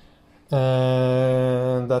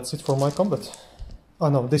 And that's it for my combat. Oh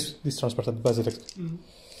no, this transport at the basilisk.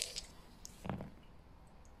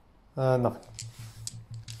 Nothing.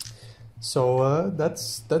 So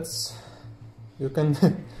that's you can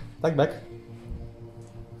attack back.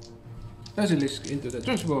 Basilisk into the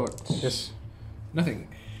transport. Yes. Nothing.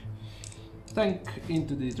 Tank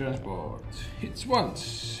into the transport. Hits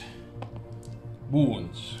once.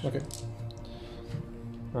 Wounds. Okay.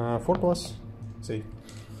 4 plus. See.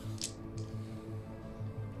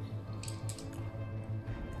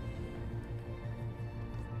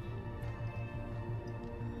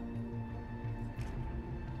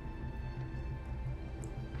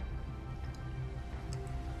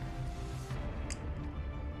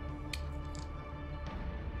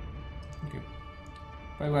 Okay.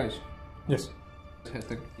 5 guys. Yes.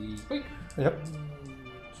 Attack the bike. Yep.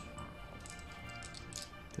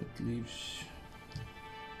 That leaves.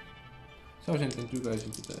 So I sent 2 guys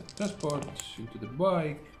into the transport, into the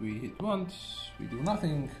bike. We hit once. We do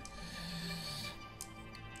nothing.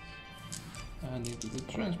 And into the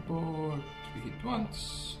transport. We hit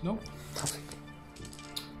once. Nope. Nothing.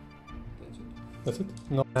 That's it. That's it?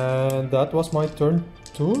 No. And that was my turn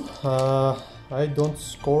too. I don't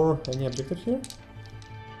score any objective here.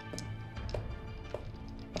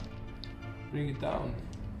 Bring it down.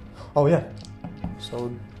 Oh yeah.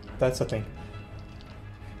 So that's a thing.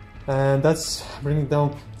 And that's bringing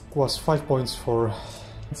down was 5 points for.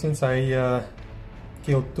 Since I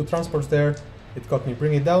killed 2 transports there, it got me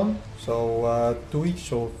bring it down. So 2 each,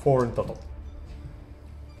 so 4 in total.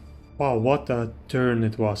 Wow, what a turn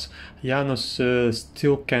it was. Janos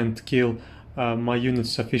still can't kill my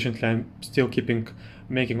units sufficiently. I'm still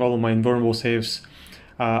making all of my invulnerable saves.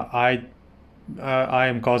 I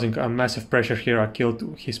am causing a massive pressure here. I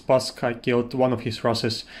killed his Pusk, I killed one of his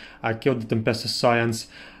Rosses, I killed the Tempestus Science.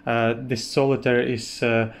 This Solitaire is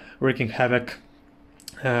wreaking havoc.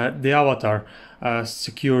 The Avatar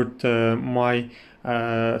secured my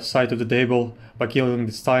side of the table by killing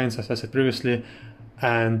the Science, as I said previously,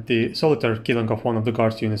 and the Solitaire killing of one of the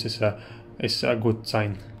guard units is a good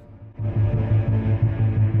sign.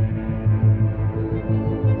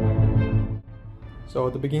 So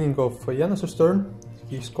at the beginning of Janos' turn,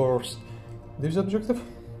 he scores this objective,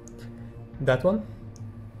 that one,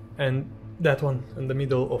 and that one in the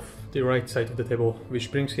middle of the right side of the table, which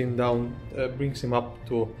brings him down, brings him up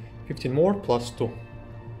to 15 more plus 2,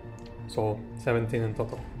 so 17 in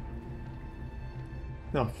total.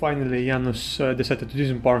 Now finally Janos decided to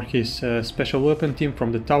disembark his special weapon team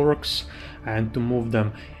from the Taurox and to move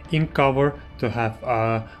them in cover to have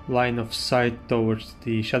a line of sight towards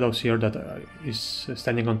the Shadow Seer that is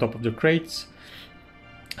standing on top of the crates.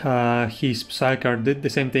 His Psyker did the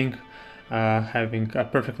same thing, having a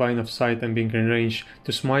perfect line of sight and being in range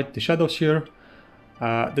to smite the Shadow Seer.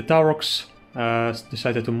 The Taurox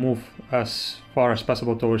decided to move as far as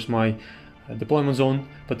possible towards my deployment zone,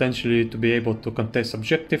 potentially to be able to contest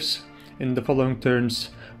objectives in the following turns,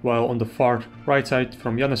 while on the far right side,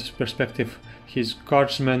 from Janos' perspective, his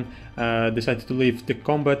guardsmen decided to leave the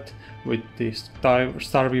combat with the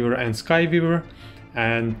Starweaver and Skyweaver,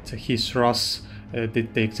 and his Ross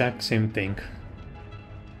did the exact same thing.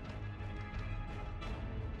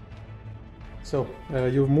 So,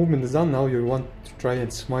 your movement is done, now you want to try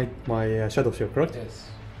and smite my Shadow Seer, correct? Yes.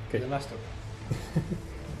 Okay. The last one.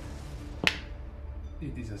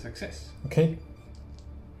 It is a success. Okay.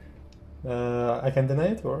 I can deny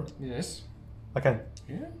it, or? Yes. I can?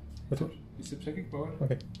 Yeah. But, It's a psychic power.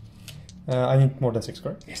 okay. I need more than 6,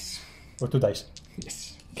 correct? Yes. Or 2 dice?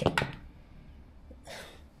 Yes. Okay.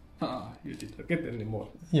 Ah, you did not get any more.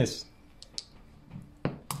 Yes.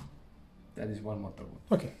 That is 1 mortal wound.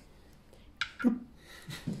 Okay.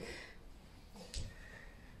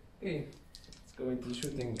 Okay. Let's go into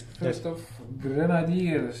shooting. First off,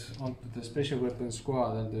 Grenadiers onto the special weapons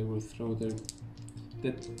squad, and they will throw their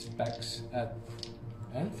dead packs at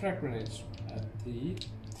and frag grenades at the.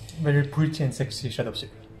 Very pretty and sexy Shadow Seer.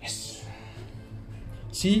 Yes.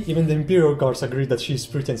 See, even the Imperial Guards agree that she's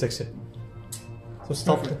pretty and sexy. So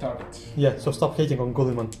stop. Perfect target. Yeah, so stop hating on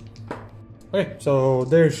Gulliman. Okay, so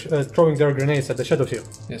they're throwing their grenades at the Shadow Seer.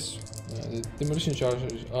 Yes. The demolition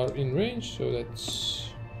charges are in range, so that's.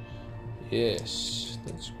 Yes,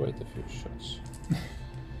 that's quite a few shots.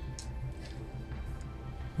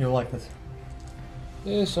 You like that?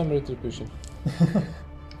 Yes, some retribution.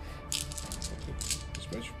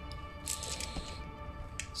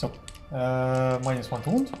 So, -1 to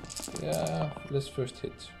wound. Yeah, let's first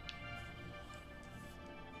hit.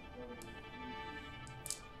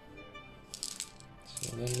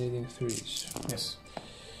 So then needing 3s. Yes.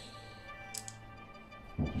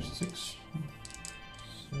 6.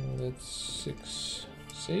 So that's 6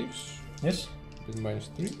 saves. Yes. With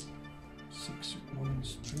 -3. 6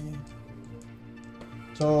 -3.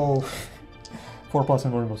 So 4 plus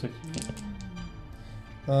and vulnerable 6.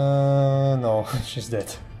 No, she's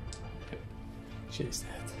dead. She's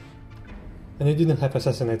dead. And you didn't have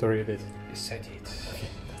assassinator, you did? Yes, I did. Okay,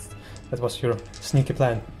 That was your sneaky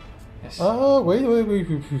plan. Yes. Oh, wait.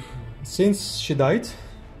 Since she died,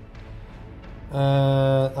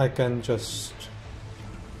 I can just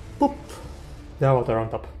boop the avatar on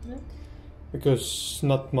top. Yeah. Because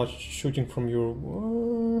not much shooting from your...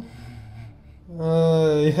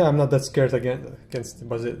 yeah, I'm not that scared against the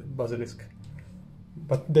basilisk.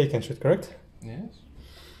 But they can shoot, correct? Yes.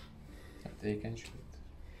 They can shoot.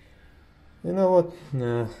 You know what?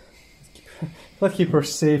 Nah. Let's keep her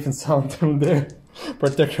safe and sound down there.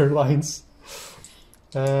 Protect her lines.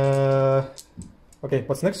 Okay,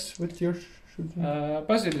 what's next with your shooting?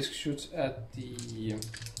 Basilisk shoots at the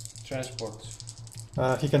transport.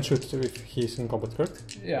 He can shoot if he's in combat,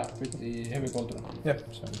 correct? Yeah, with the heavy cauldron.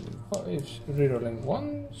 Yep. So he's rerolling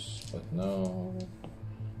once, but no.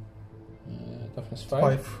 Toughness 5.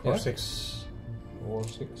 5 or 6. Or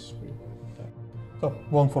 6. So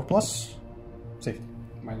 1 for plus. Safety.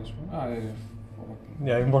 -1.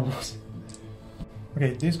 Yeah, in 1 plus.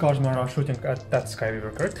 Okay, these guardsmen are shooting at that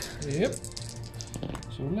Skyweaver, correct? Yep.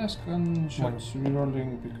 So last gun shots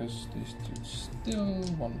rerolling because they stood still.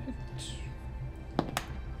 1 hit.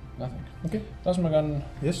 Nothing. Okay. Plasma gun.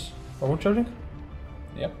 Yes. Overcharging?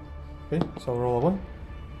 Yep. Okay, so roll a 1.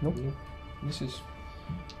 Nope. This is.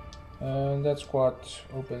 And that squad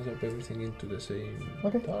opens up everything into the same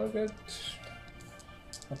target.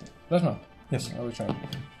 Okay. Plasma. Yes. Overcharge.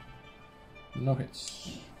 No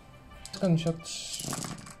hits. Gunshots.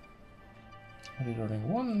 Rerolling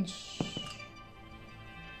once.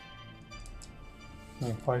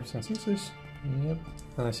 5s and 6s. Yep.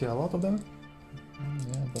 And I see a lot of them.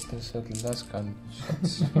 Yeah, but they said less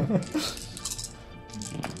gunshots.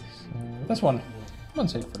 That's 1. 1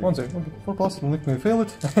 save for you. 1 save. Okay. 4 plus. Don't make me fail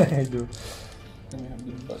it. I do. Then we have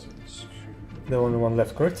the basilisk. The only one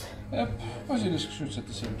left, correct? Yep. Basilisk shoots at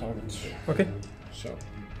the same target. Okay. So,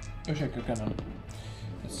 you shake your cannon.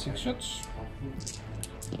 That's 6 shots.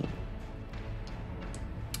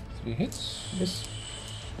 3 hits. Yes.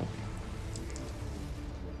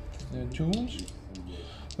 2 wounds.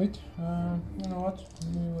 Wait, you know what?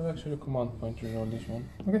 We will actually command point reroll this one.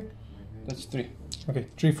 Okay. That's 3. Okay,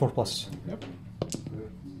 3, 4 plus. Yep.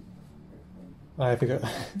 I figure. I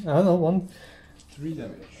don't know, 1. 3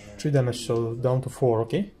 damage. 3 damage, so down to 4,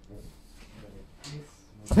 okay?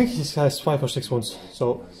 I think he has 5 or 6 wounds,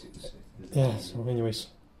 so. Yeah, so, anyways.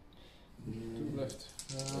 2 left.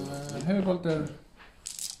 Heavy bolter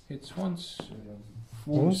hits once.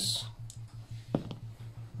 Wounds.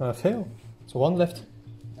 Fail. So 1 left.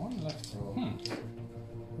 1 left.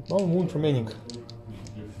 1 wound remaining.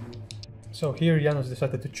 So here Janos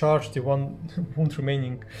decided to charge the 1 wound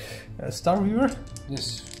remaining Starweaver.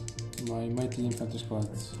 Yes, my mighty infantry squad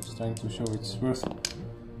is trying to show its worth.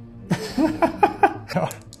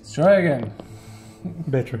 Let's try again.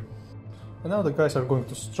 Better. And now the guys are going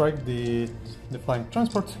to strike the flying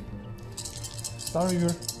transport.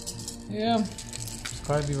 Starweaver, Yeah.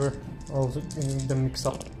 Skyweaver, all them mixed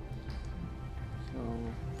up. So.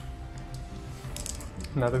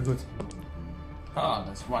 Not that good. Ah,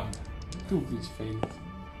 that's 1. 2 please failed.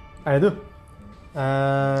 I do.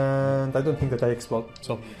 And I don't think that I explode.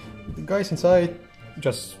 So the guys inside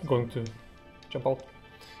just going to jump out.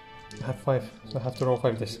 I have 5, so I have to roll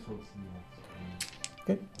 5 dice.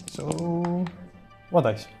 Okay, so 1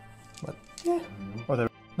 dice. But yeah, whatever.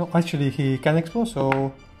 No, actually he can explode,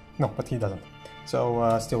 so no, but he doesn't.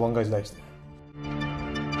 So still 1 guy's dice there.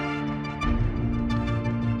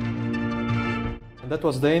 And that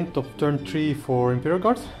was the end of turn 3 for Imperial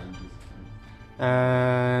Guard.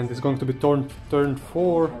 And it's going to be turn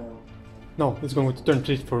 4. No, it's going to turn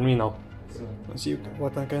 3 for me now. Let's see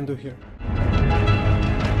what I can do here.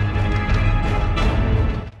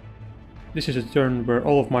 This is a turn where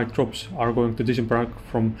all of my troops are going to disembark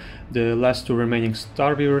from the last 2 remaining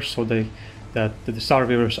Starweavers, so that the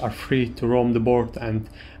Starweavers are free to roam the board and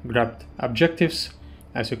grab objectives.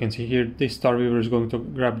 As you can see here, this Starweaver is going to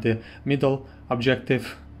grab the middle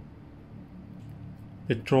objective.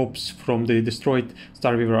 The troops from the destroyed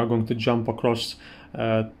Starweaver are going to jump across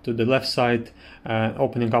to the left side,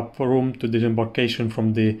 opening up a room to disembarkation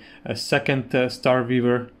from the second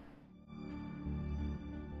Starweaver.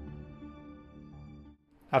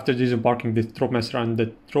 After disembarking the troop master and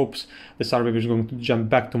the troops, the Starweaver is going to jump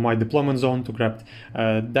back to my deployment zone to grab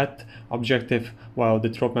that objective, while the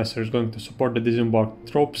troop master is going to support the disembarked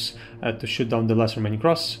troops to shoot down the last remaining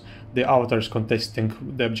cross. The avatar is contesting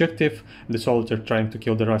the objective, the soldier trying to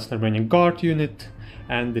kill the last remaining guard unit,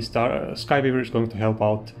 and the Skyweaver is going to help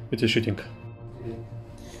out with the shooting.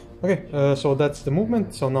 Okay, so that's the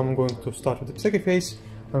movement. So now I'm going to start with the second phase.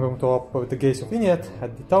 I'm going to up with the Gaze of Inyat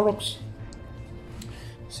at the Taurox.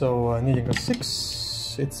 So needing a 6.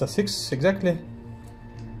 it's a 6 exactly.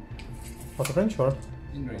 Out of range or?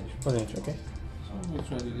 In range. Out of range, okay. So we'll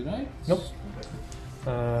try to deny. Nope.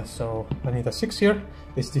 So I need a 6 here.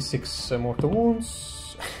 Is this 6 mortal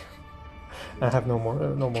wounds? I have no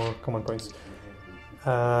more command points.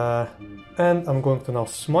 And I'm going to now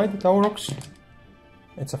smite the Tower Rocks.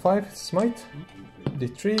 It's a 5, smite.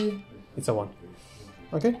 D3, it's a 1.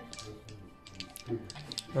 Okay.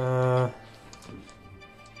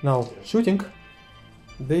 Now shooting.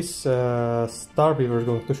 This Star Beaver is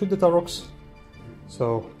going to shoot the Tower Rocks.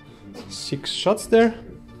 So 6 shots there.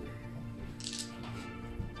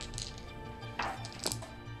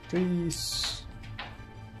 3s.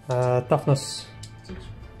 Toughness. 6.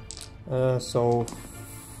 So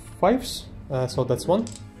 5s. So that's 1.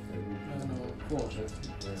 No, 4.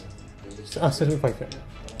 75, yeah.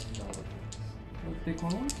 Take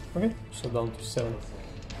 1. Okay, so down to 7.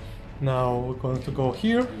 Now we're going to go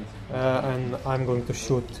here, and I'm going to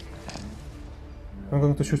shoot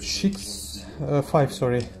 5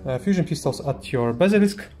 fusion pistols at your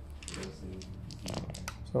basilisk.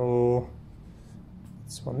 So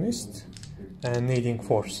it's 1 missed, and needing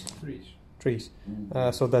 4s. 3s.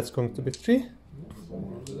 So that's going to be 3.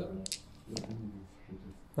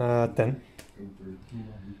 10.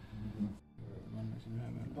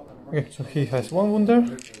 Okay, so he has 1 wound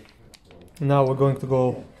there. Now we're going to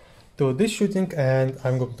go to this shooting, and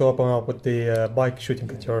I'm going to open up with the bike shooting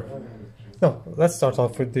at your... No, let's start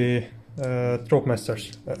off with the trope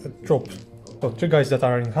masters. Trope. So 3 guys that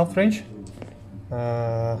are in half range.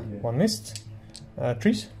 1 missed.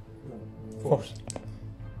 3s. 4s.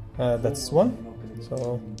 That's 1.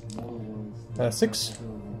 So 6.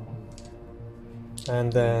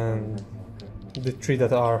 And then the 3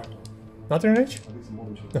 that are not in range.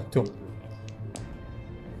 No, 2.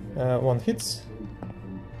 1 hits.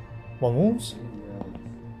 1 wounds.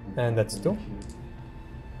 And that's 2.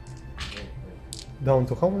 Down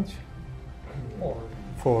to how much?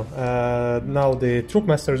 4. Now the troop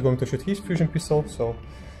master is going to shoot his fusion pistol, so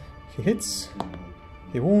he hits,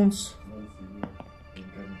 he wounds.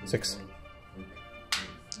 6.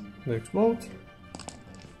 They explode.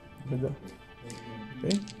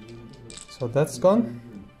 Okay. So that's gone.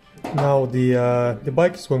 Now the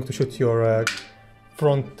bike is going to shoot your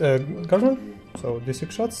front guardsman. So the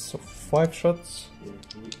 6 shots, so 5 shots.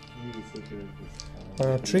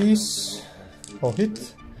 3s, all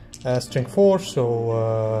hit. Strength 4,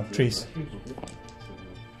 so 3s.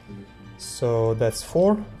 So that's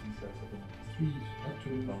 4.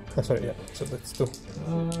 Sorry, yeah, so that's 2.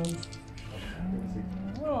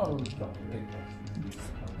 Well,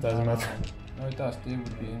 Doesn't matter. no, it does. They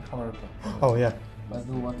would be incoverable. Oh, yeah. But I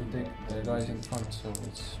do want to take the guys in front, so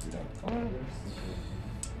it's without cover.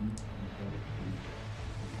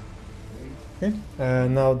 Okay,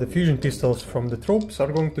 now the fusion pistols from the tropes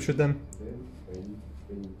are going to shoot them.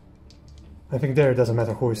 I think there it doesn't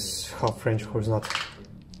matter who is half range, who is not.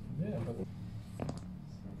 Yeah, but...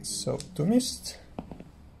 So 2 missed,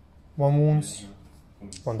 1 wounds,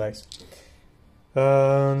 1 dice.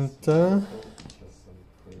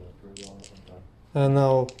 And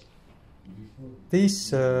now this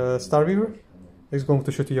Star Weaver is going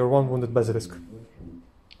to shoot your 1 wounded basilisk.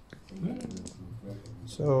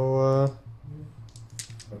 So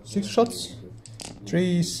 6 shots,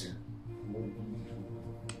 3s,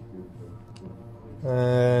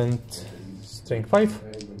 and strength 5.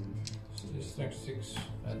 Strength 6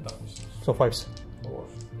 and toughness 6. So 5s.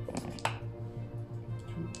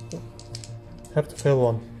 Have to fail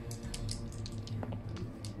 1.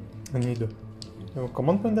 I need a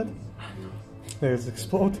command point that. There's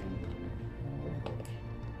explode.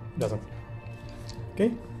 Doesn't.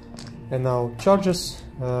 Okay. And now charges.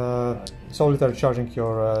 Solitary charging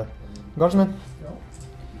your guardsman.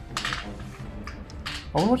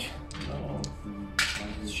 Overwatch.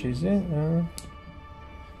 She's in.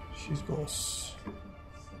 She goes.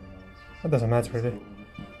 That doesn't matter really.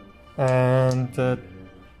 And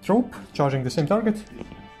troop charging the same target.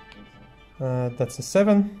 That's a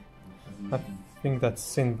 7. I think that's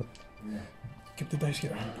sin, but keep the dice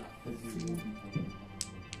here.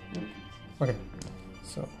 Okay,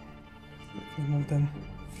 so remove them.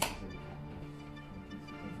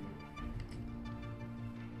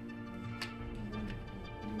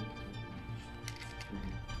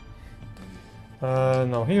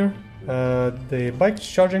 Now here, the bike is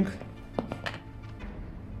charging.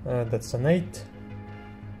 That's an 8.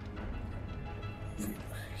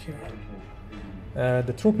 Here.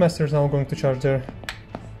 The troop master is now going to charge there.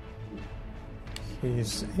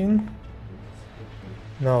 He's in.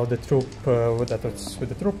 Now the troop with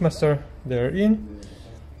the troop master, they're in.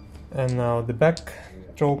 And now the back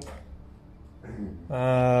troop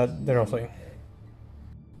They're also in.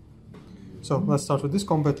 So let's start with this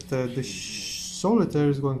combat. The Solitaire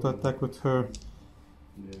is going to attack with her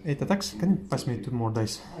 8 attacks. Can you pass me 2 more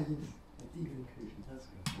dice?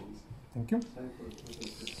 Thank you.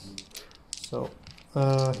 So,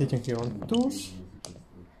 hitting you on 2s.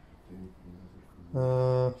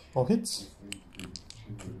 All hits.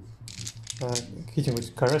 Hitting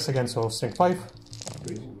with Caress again, so strength 5.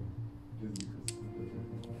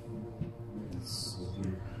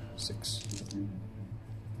 6.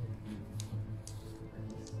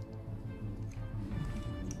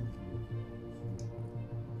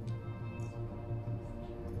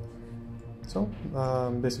 So,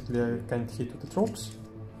 basically I can't hit with the tropes.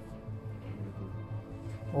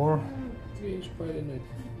 Or...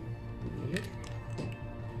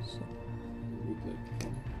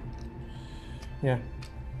 yeah.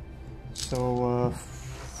 So,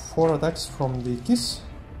 4 attacks from the kiss.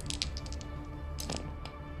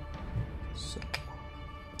 So,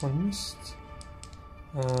 1 missed.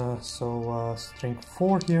 So, strength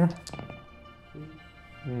 4 here.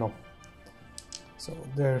 No. So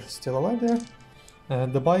they're still alive there.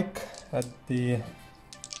 The bike at the...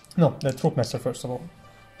 no, the Troop Master first of all.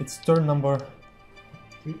 It's turn number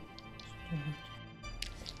 3.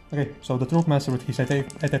 Okay, so the Troop Master with his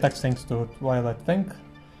 8 attacks thanks to Violet Tank.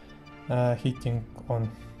 Hitting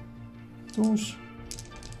on 2s.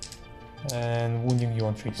 And wounding you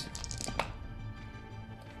on 3s.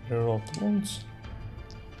 Reroll 2 wounds.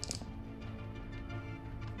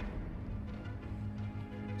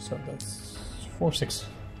 So that's 4, 6.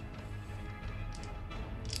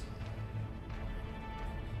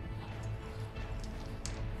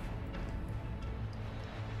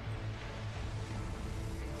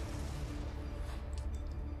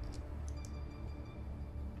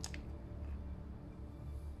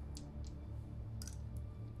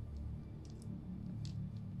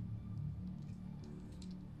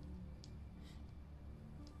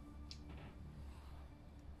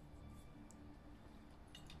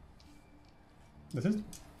 That's it?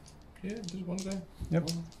 Yeah, just one guy. Yep.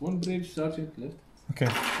 One brave sergeant left. Okay,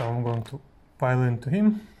 so I'm going to pile into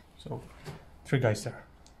him. So, 3 guys there.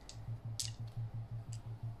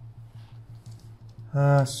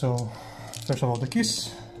 So, first of all, the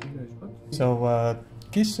kiss. So,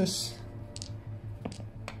 kisses.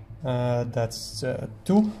 That's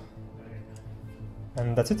 2.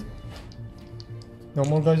 And that's it. No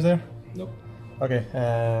more guys there? Nope. Okay,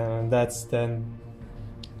 that's then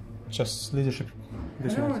just leadership.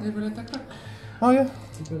 This No, one. they will attack back. Oh yeah,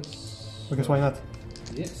 Because why not?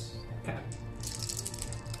 yes, cap.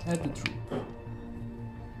 Add the troop.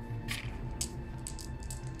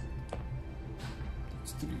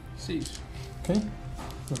 It's 3. 6. Okay,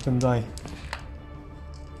 let them die.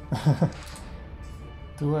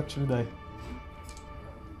 2 actually die.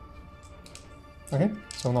 Okay,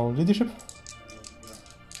 so now leadership.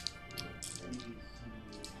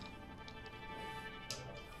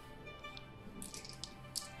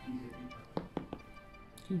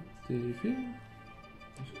 The field.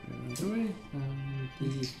 Just away. And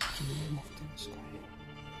the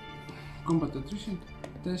combat attrition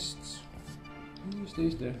tests. He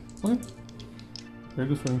stays there. Okay, very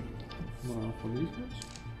good for him. Now for these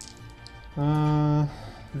guys.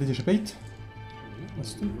 Leadership 8.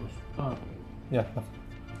 That's 2. Ah, Yeah.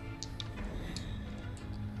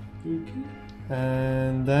 okay.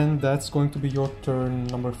 And then that's going to be your turn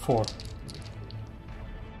number 4.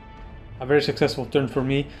 A very successful turn for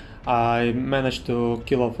me. I managed to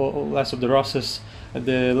kill off less of the Rosses.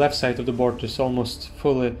 The left side of the board is almost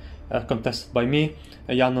fully contested by me.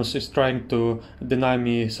 Janos is trying to deny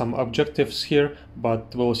me some objectives here,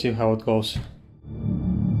 but we'll see how it goes.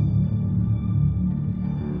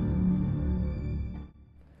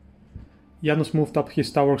 Janos moved up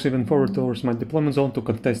his towers even further towards my deployment zone to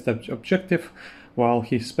contest that objective, while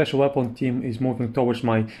his special weapon team is moving towards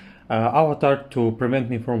my avatar to prevent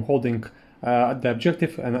me from holding the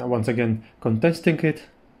objective and once again contesting it.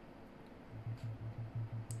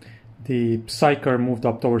 The Psyker moved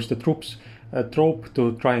up towards the troops trope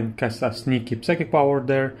to try and cast a sneaky psychic power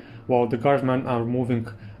there, while the guardsmen are moving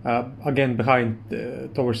again behind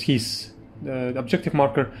towards his objective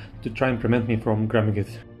marker to try and prevent me from grabbing it.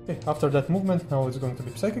 Okay, after that movement, now it's going to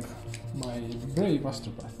be psychic. My brave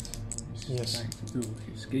Astropath is Yes. trying to do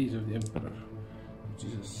his Gaze of the Emperor, which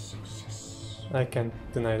is a success. I can't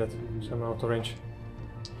deny that, so I'm out of range.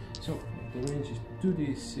 So the range is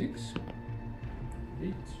 2d6.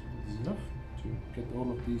 8 is enough to get all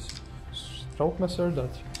of these. Stroke Master that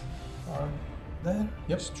are there.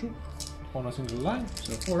 Yep. That's true. On a single line,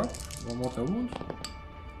 so 4 up, 1 mortal wound.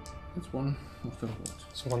 That's 1 mortal wound.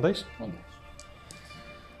 So 1 dice. 1 dice.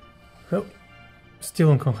 Well, still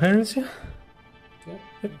on coherency. Yeah.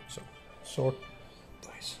 Yep. So, sword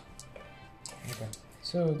twice. Okay.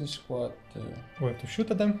 So the squad We have to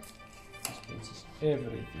shoot at them. dispenses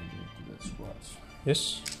everything into that squad.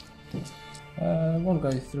 Yes. One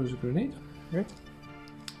guy throws a grenade. Okay.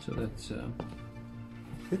 So that's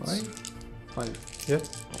Hits. five Yep.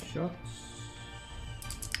 shots.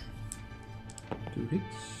 2 hits.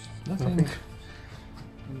 Nothing. Nothing.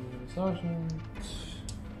 Sergeant.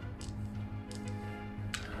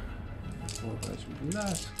 4 guys with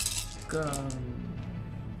last guns.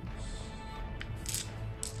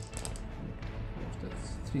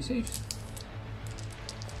 That's 3 saves.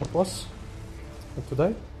 What was? What to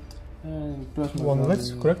die? And plasma One gun,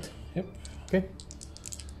 less, correct? Yep. Okay.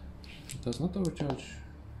 Does not overcharge.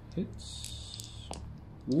 Hits.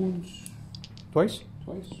 Wounds. Twice.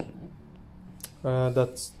 Twice.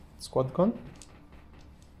 That's squad gun.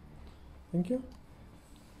 Thank you.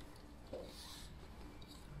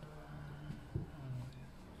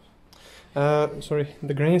 Sorry,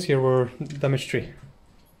 the grenades here were damage 3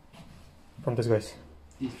 from these guys.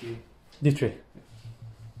 D3. D3.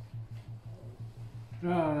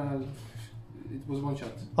 It was 1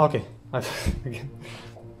 shot. Okay. Again.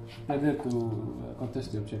 I had to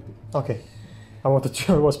contest the objective. Okay. I wanted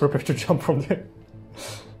to. I was prepared to jump from there.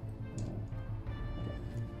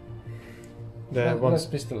 The Last ones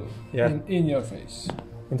pistol. Yeah. In your face.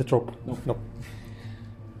 in the trope. Nope. No.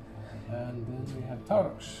 And then we have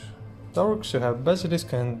Taurox. Taurox, you have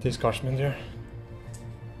Basilisk and this Guardsman there.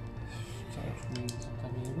 Taurox means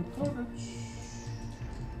coming in with Taurox.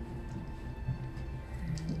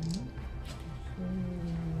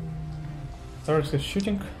 Taurox is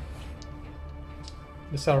shooting.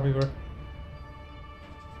 The Star Weaver.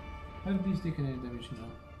 Have these taken any damage now?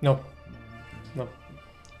 No. No.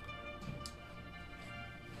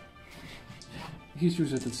 He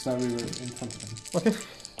shoots at the Star River in front of him. Okay.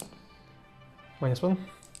 -1.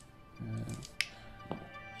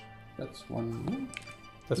 That's 1 wound.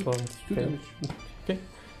 That's one. 2 fail. damage.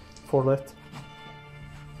 4 left.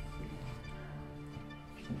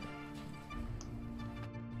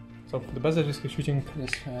 So the Basilisk is shooting.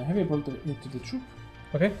 Yes, heavy bolt into the troop.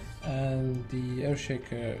 Okay. And the air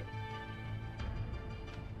shaker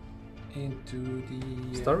into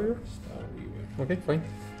the Star Weaver? Star Weaver. Okay, fine.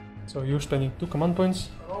 So you're spending 2 command points.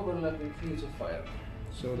 Overlapping fields of fire.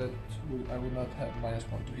 So that I will not have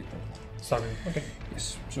 -1 to hit them. Star Weaver. Okay.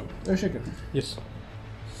 Yes. So air shaker. Yes.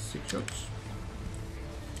 6 shots.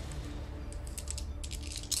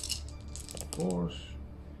 4s.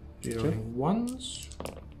 Reloading 1s.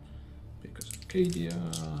 Because of Arcadia.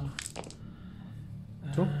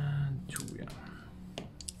 2. And 2, yeah.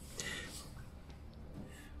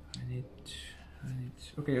 I need.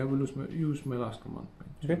 Okay, I will use my last command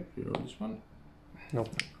point. Okay. Reload this one. No.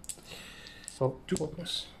 So 2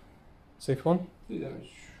 focus. Save 1. 3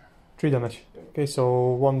 damage. 3 damage. Okay, so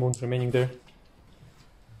 1 wound remaining there.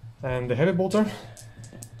 And the heavy bolter.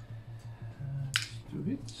 2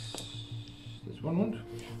 hits. That's 1 wound.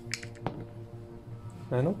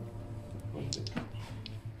 No. 1 hit.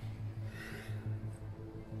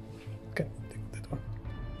 Okay, take that one.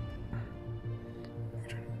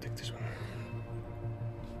 Take this one.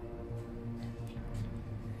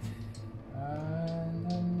 And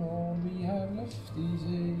then all we have left is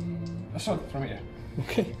a assault from here.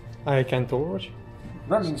 Okay. I can't overwatch.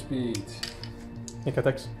 Running speed. Make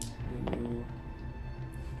attacks.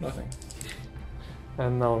 Nothing.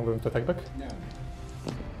 And now I'm going to attack back. Yeah.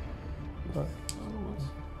 Uh,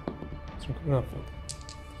 No.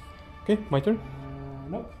 Okay, my turn.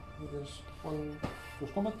 No. There's 1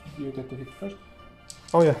 close combat. You get to hit first.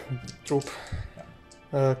 Oh yeah, troop.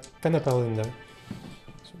 Can I pal in there?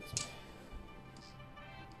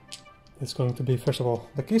 It's going to be first of all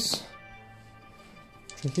the kiss.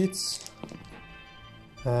 3 hits.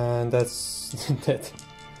 And that's dead.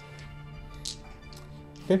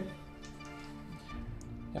 Okay.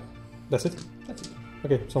 Yeah. That's it? That's it.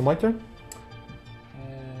 Okay, so my turn.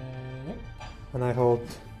 Yep. And I hold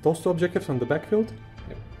those 2 objectives on the backfield.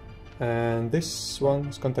 Yep. And this one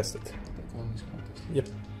is contested. That one is contested. Yep.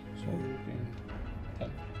 So you can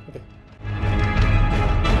help. Okay.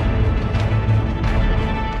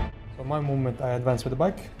 So my movement, I advance with the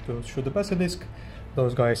bike to shoot the Basilisk.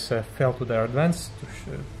 Those guys fell to their advance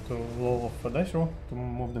to roll off a dice roll to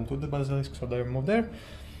move them to the Basilisk, so they move there.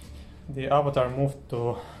 The Avatar moved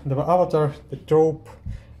to the Avatar, the Trope,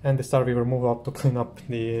 and the Star Weaver move up to clean up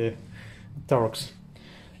the Taurox.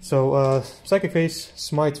 So Psychic Phase,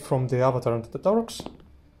 Smite from the Avatar onto the Taurox.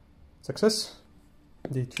 Success.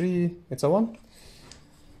 D3, it's a 1.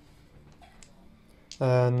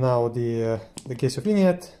 And now the Gaze of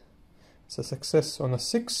Inyat. It's a success on a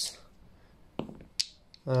 6.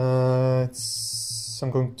 I'm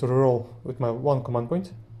going to roll with my 1 command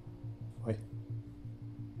point. Wait.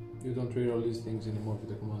 You don't reroll these things anymore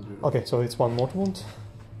with the command reroll. Okay, so it's 1 mortal wound.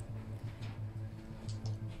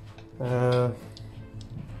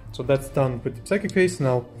 So that's done with the psychic phase.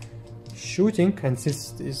 Now shooting, and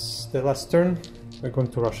since this is the last turn, we're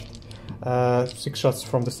going to rush it. 6 shots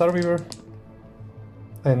from the Star Weaver,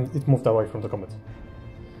 and it moved away from the combat.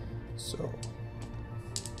 So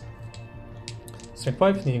strength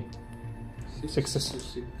 5, needing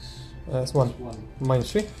 6s. It's 1.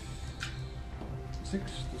 Minus 3.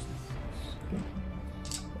 6.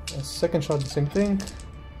 Second shot, the same thing.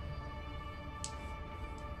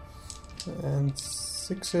 And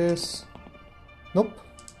 6s. Nope.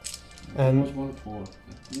 And 1 for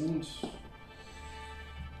wounds.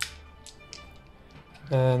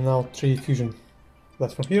 And now 3 fusion.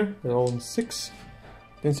 That's from here. They're all 6.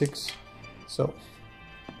 Then 6. So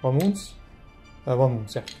 1 wounds. 1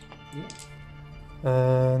 wounds, yeah.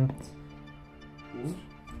 And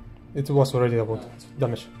it was already about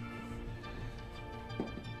damage.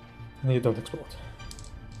 And you don't explode.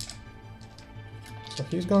 So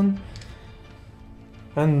he's gone.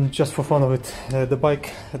 And just for fun of it,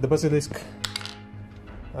 the basilisk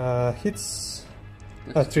hits.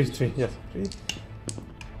 3, yes, 3.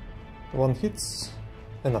 1 hits,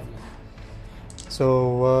 enough.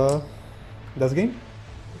 So that's game.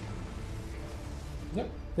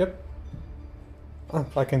 Yep.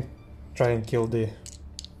 I can try and kill the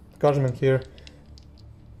guardsman here.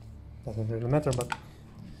 Doesn't really matter, but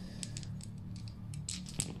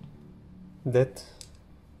that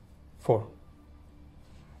 4.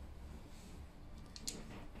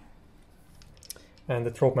 And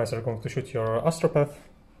the trope master are going to shoot your astropath.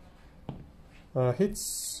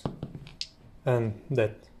 Hits and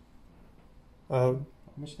dead. How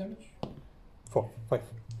much damage? 5.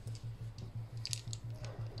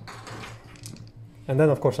 And then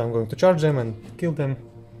of course I'm going to charge them and kill them.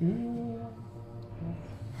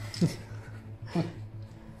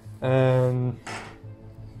 And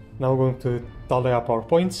now we're going to tally up our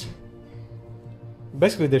points.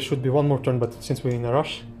 Basically there should be 1 more turn, but since we're in a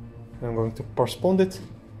rush, I'm going to postpone it.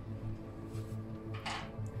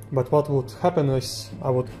 But what would happen is I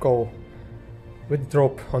would go with the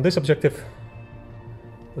drop on this objective,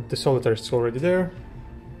 but the solitaire is already there,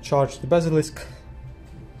 charge the basilisk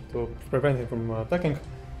to prevent him from attacking.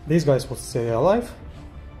 These guys will stay alive,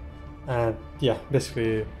 and yeah,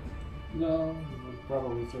 basically... No, you would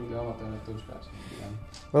probably throw the avatar at those guys.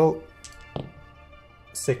 Well,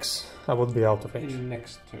 6, I would be out of range. In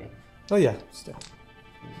next turn. Oh yeah, still.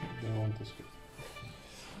 They won't escape.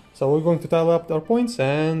 So we're going to tally up our points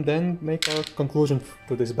and then make our conclusion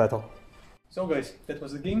to this battle. So guys, that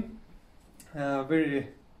was the game. Very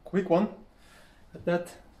quick one at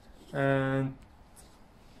that. And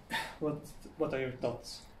what are your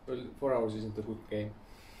thoughts? Well, 4 hours isn't a good game.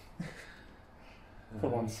 For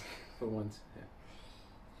once. For once,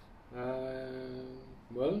 yeah.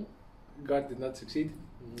 Well, God did not succeed.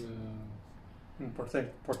 In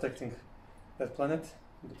protecting that planet,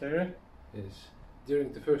 that area. Yes.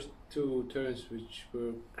 During the first 2 turns, which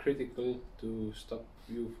were critical to stop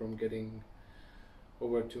you from getting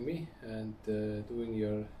over to me and doing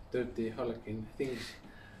your dirty Harlequin things,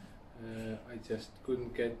 I just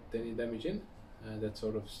couldn't get any damage in, and that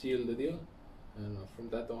sort of sealed the deal. And from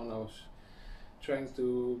that on I was trying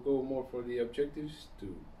to go more for the objectives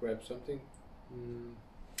to grab something,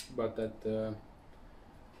 but that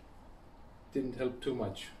didn't help too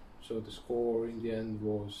much. So the score in the end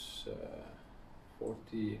was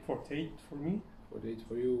 48 for me. 48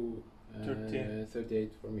 for you,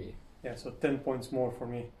 38 for me. Yeah, so 10 points more for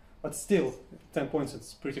me. But still, 10 points,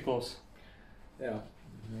 it's pretty close. Yeah.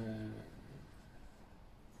 And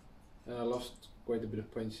I lost quite a bit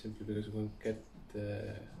of points simply because I couldn't get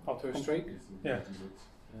first strike. Yeah.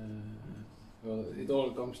 Well, it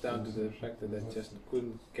all comes down to the fact that I just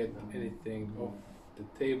couldn't get anything off the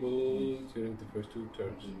table during the first 2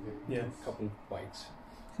 turns. Yeah. A couple of bites.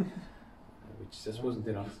 Which just wasn't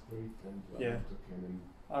enough. Yeah.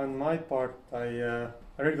 On my part, I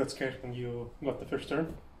really got scared when you got the first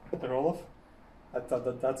turn, the roll-off. I thought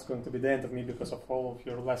that that's going to be the end of me because of all of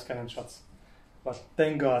your last cannon shots. But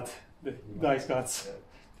thank God, the dice gods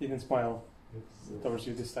didn't smile towards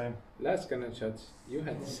you this time. Last cannon shots, you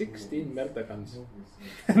had 16 melta guns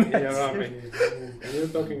in your army. And you're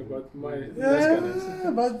talking about my last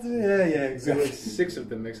cannons. But yeah, exactly. 6 of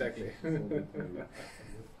them exactly.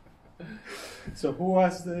 So who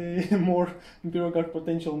has the more Imperial Guard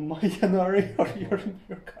potential, my Yanari or your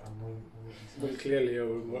Imperial Guard? Well, clearly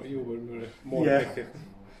you were more yeah. effective.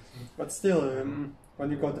 But still,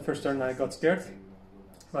 when you got the first turn, I got scared.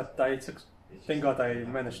 But thank God I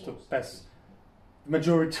managed to pass the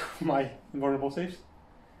majority of my invulnerable saves.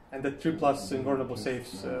 And the 3+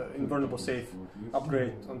 invulnerable save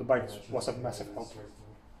upgrade on the bike was a massive help.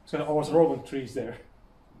 So I was rolling 3s there.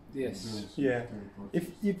 Yes. Yeah.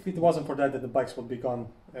 If it wasn't for that, then the bikes would be gone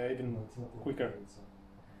even quicker.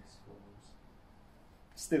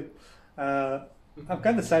 Still, I'm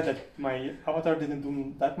kind of sad that my avatar didn't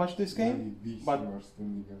do that much this game, but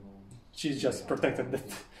she's just protected the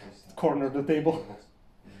corner of the table.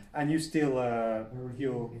 And you still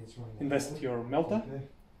you invested your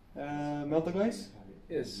Melta guys?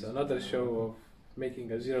 Yes, another show of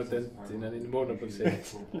making a 0 dent in an invulnerable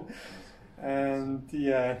save. And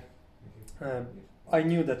yeah, I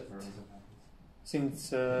knew that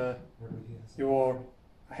since you were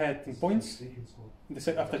ahead in points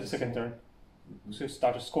after the second turn, so you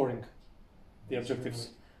started scoring the objectives.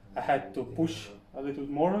 I had to push a little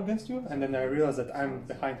more against you, and then I realized that I'm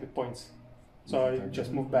behind with points. So I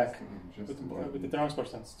just moved back with the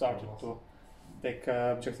transports and started to take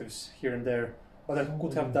objectives here and there. But I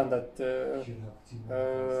could have done that a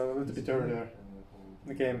little bit earlier in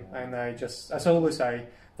the game, and I just, as always, I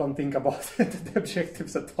don't think about the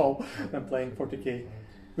objectives at all when playing 40k,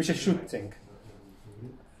 which I should think.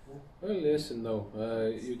 Well, yes and no.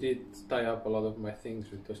 You did tie up a lot of my things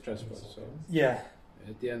with those transports, so yeah.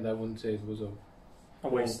 At the end, I wouldn't say it was a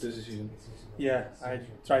waste decision. Yeah, I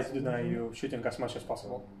tried to deny you shooting as much as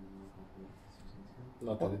possible.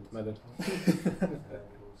 Not that it mattered.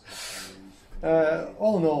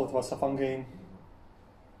 All in all, it was a fun game.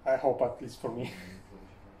 I hope, at least for me.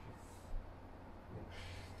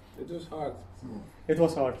 It was hard. It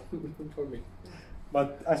was hard. For me.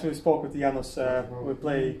 But as we spoke with Janos, we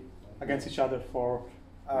play against each other for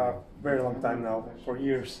a very long time now, for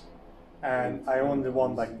years. And I only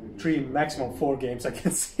won like 3, maximum 4 games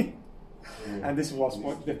against him. And this was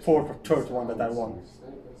the 4th or 3rd one that I won.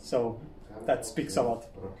 So that speaks a lot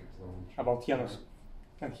about Janos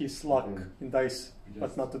and his luck in dice,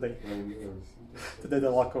 but not today. Today the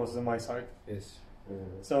luck was on my side. Yes.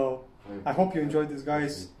 So I hope you enjoyed this,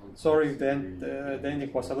 guys. Sorry, the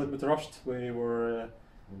ending was a little bit rushed. We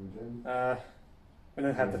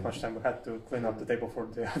didn't have that much time. We had to clean up the table for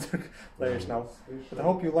the other players now. But I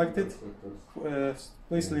hope you liked it.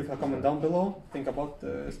 Please leave a comment down below.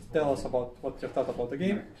 Tell us about what you thought about the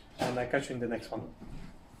game, and I catch you in the next one.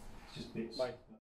 Bye.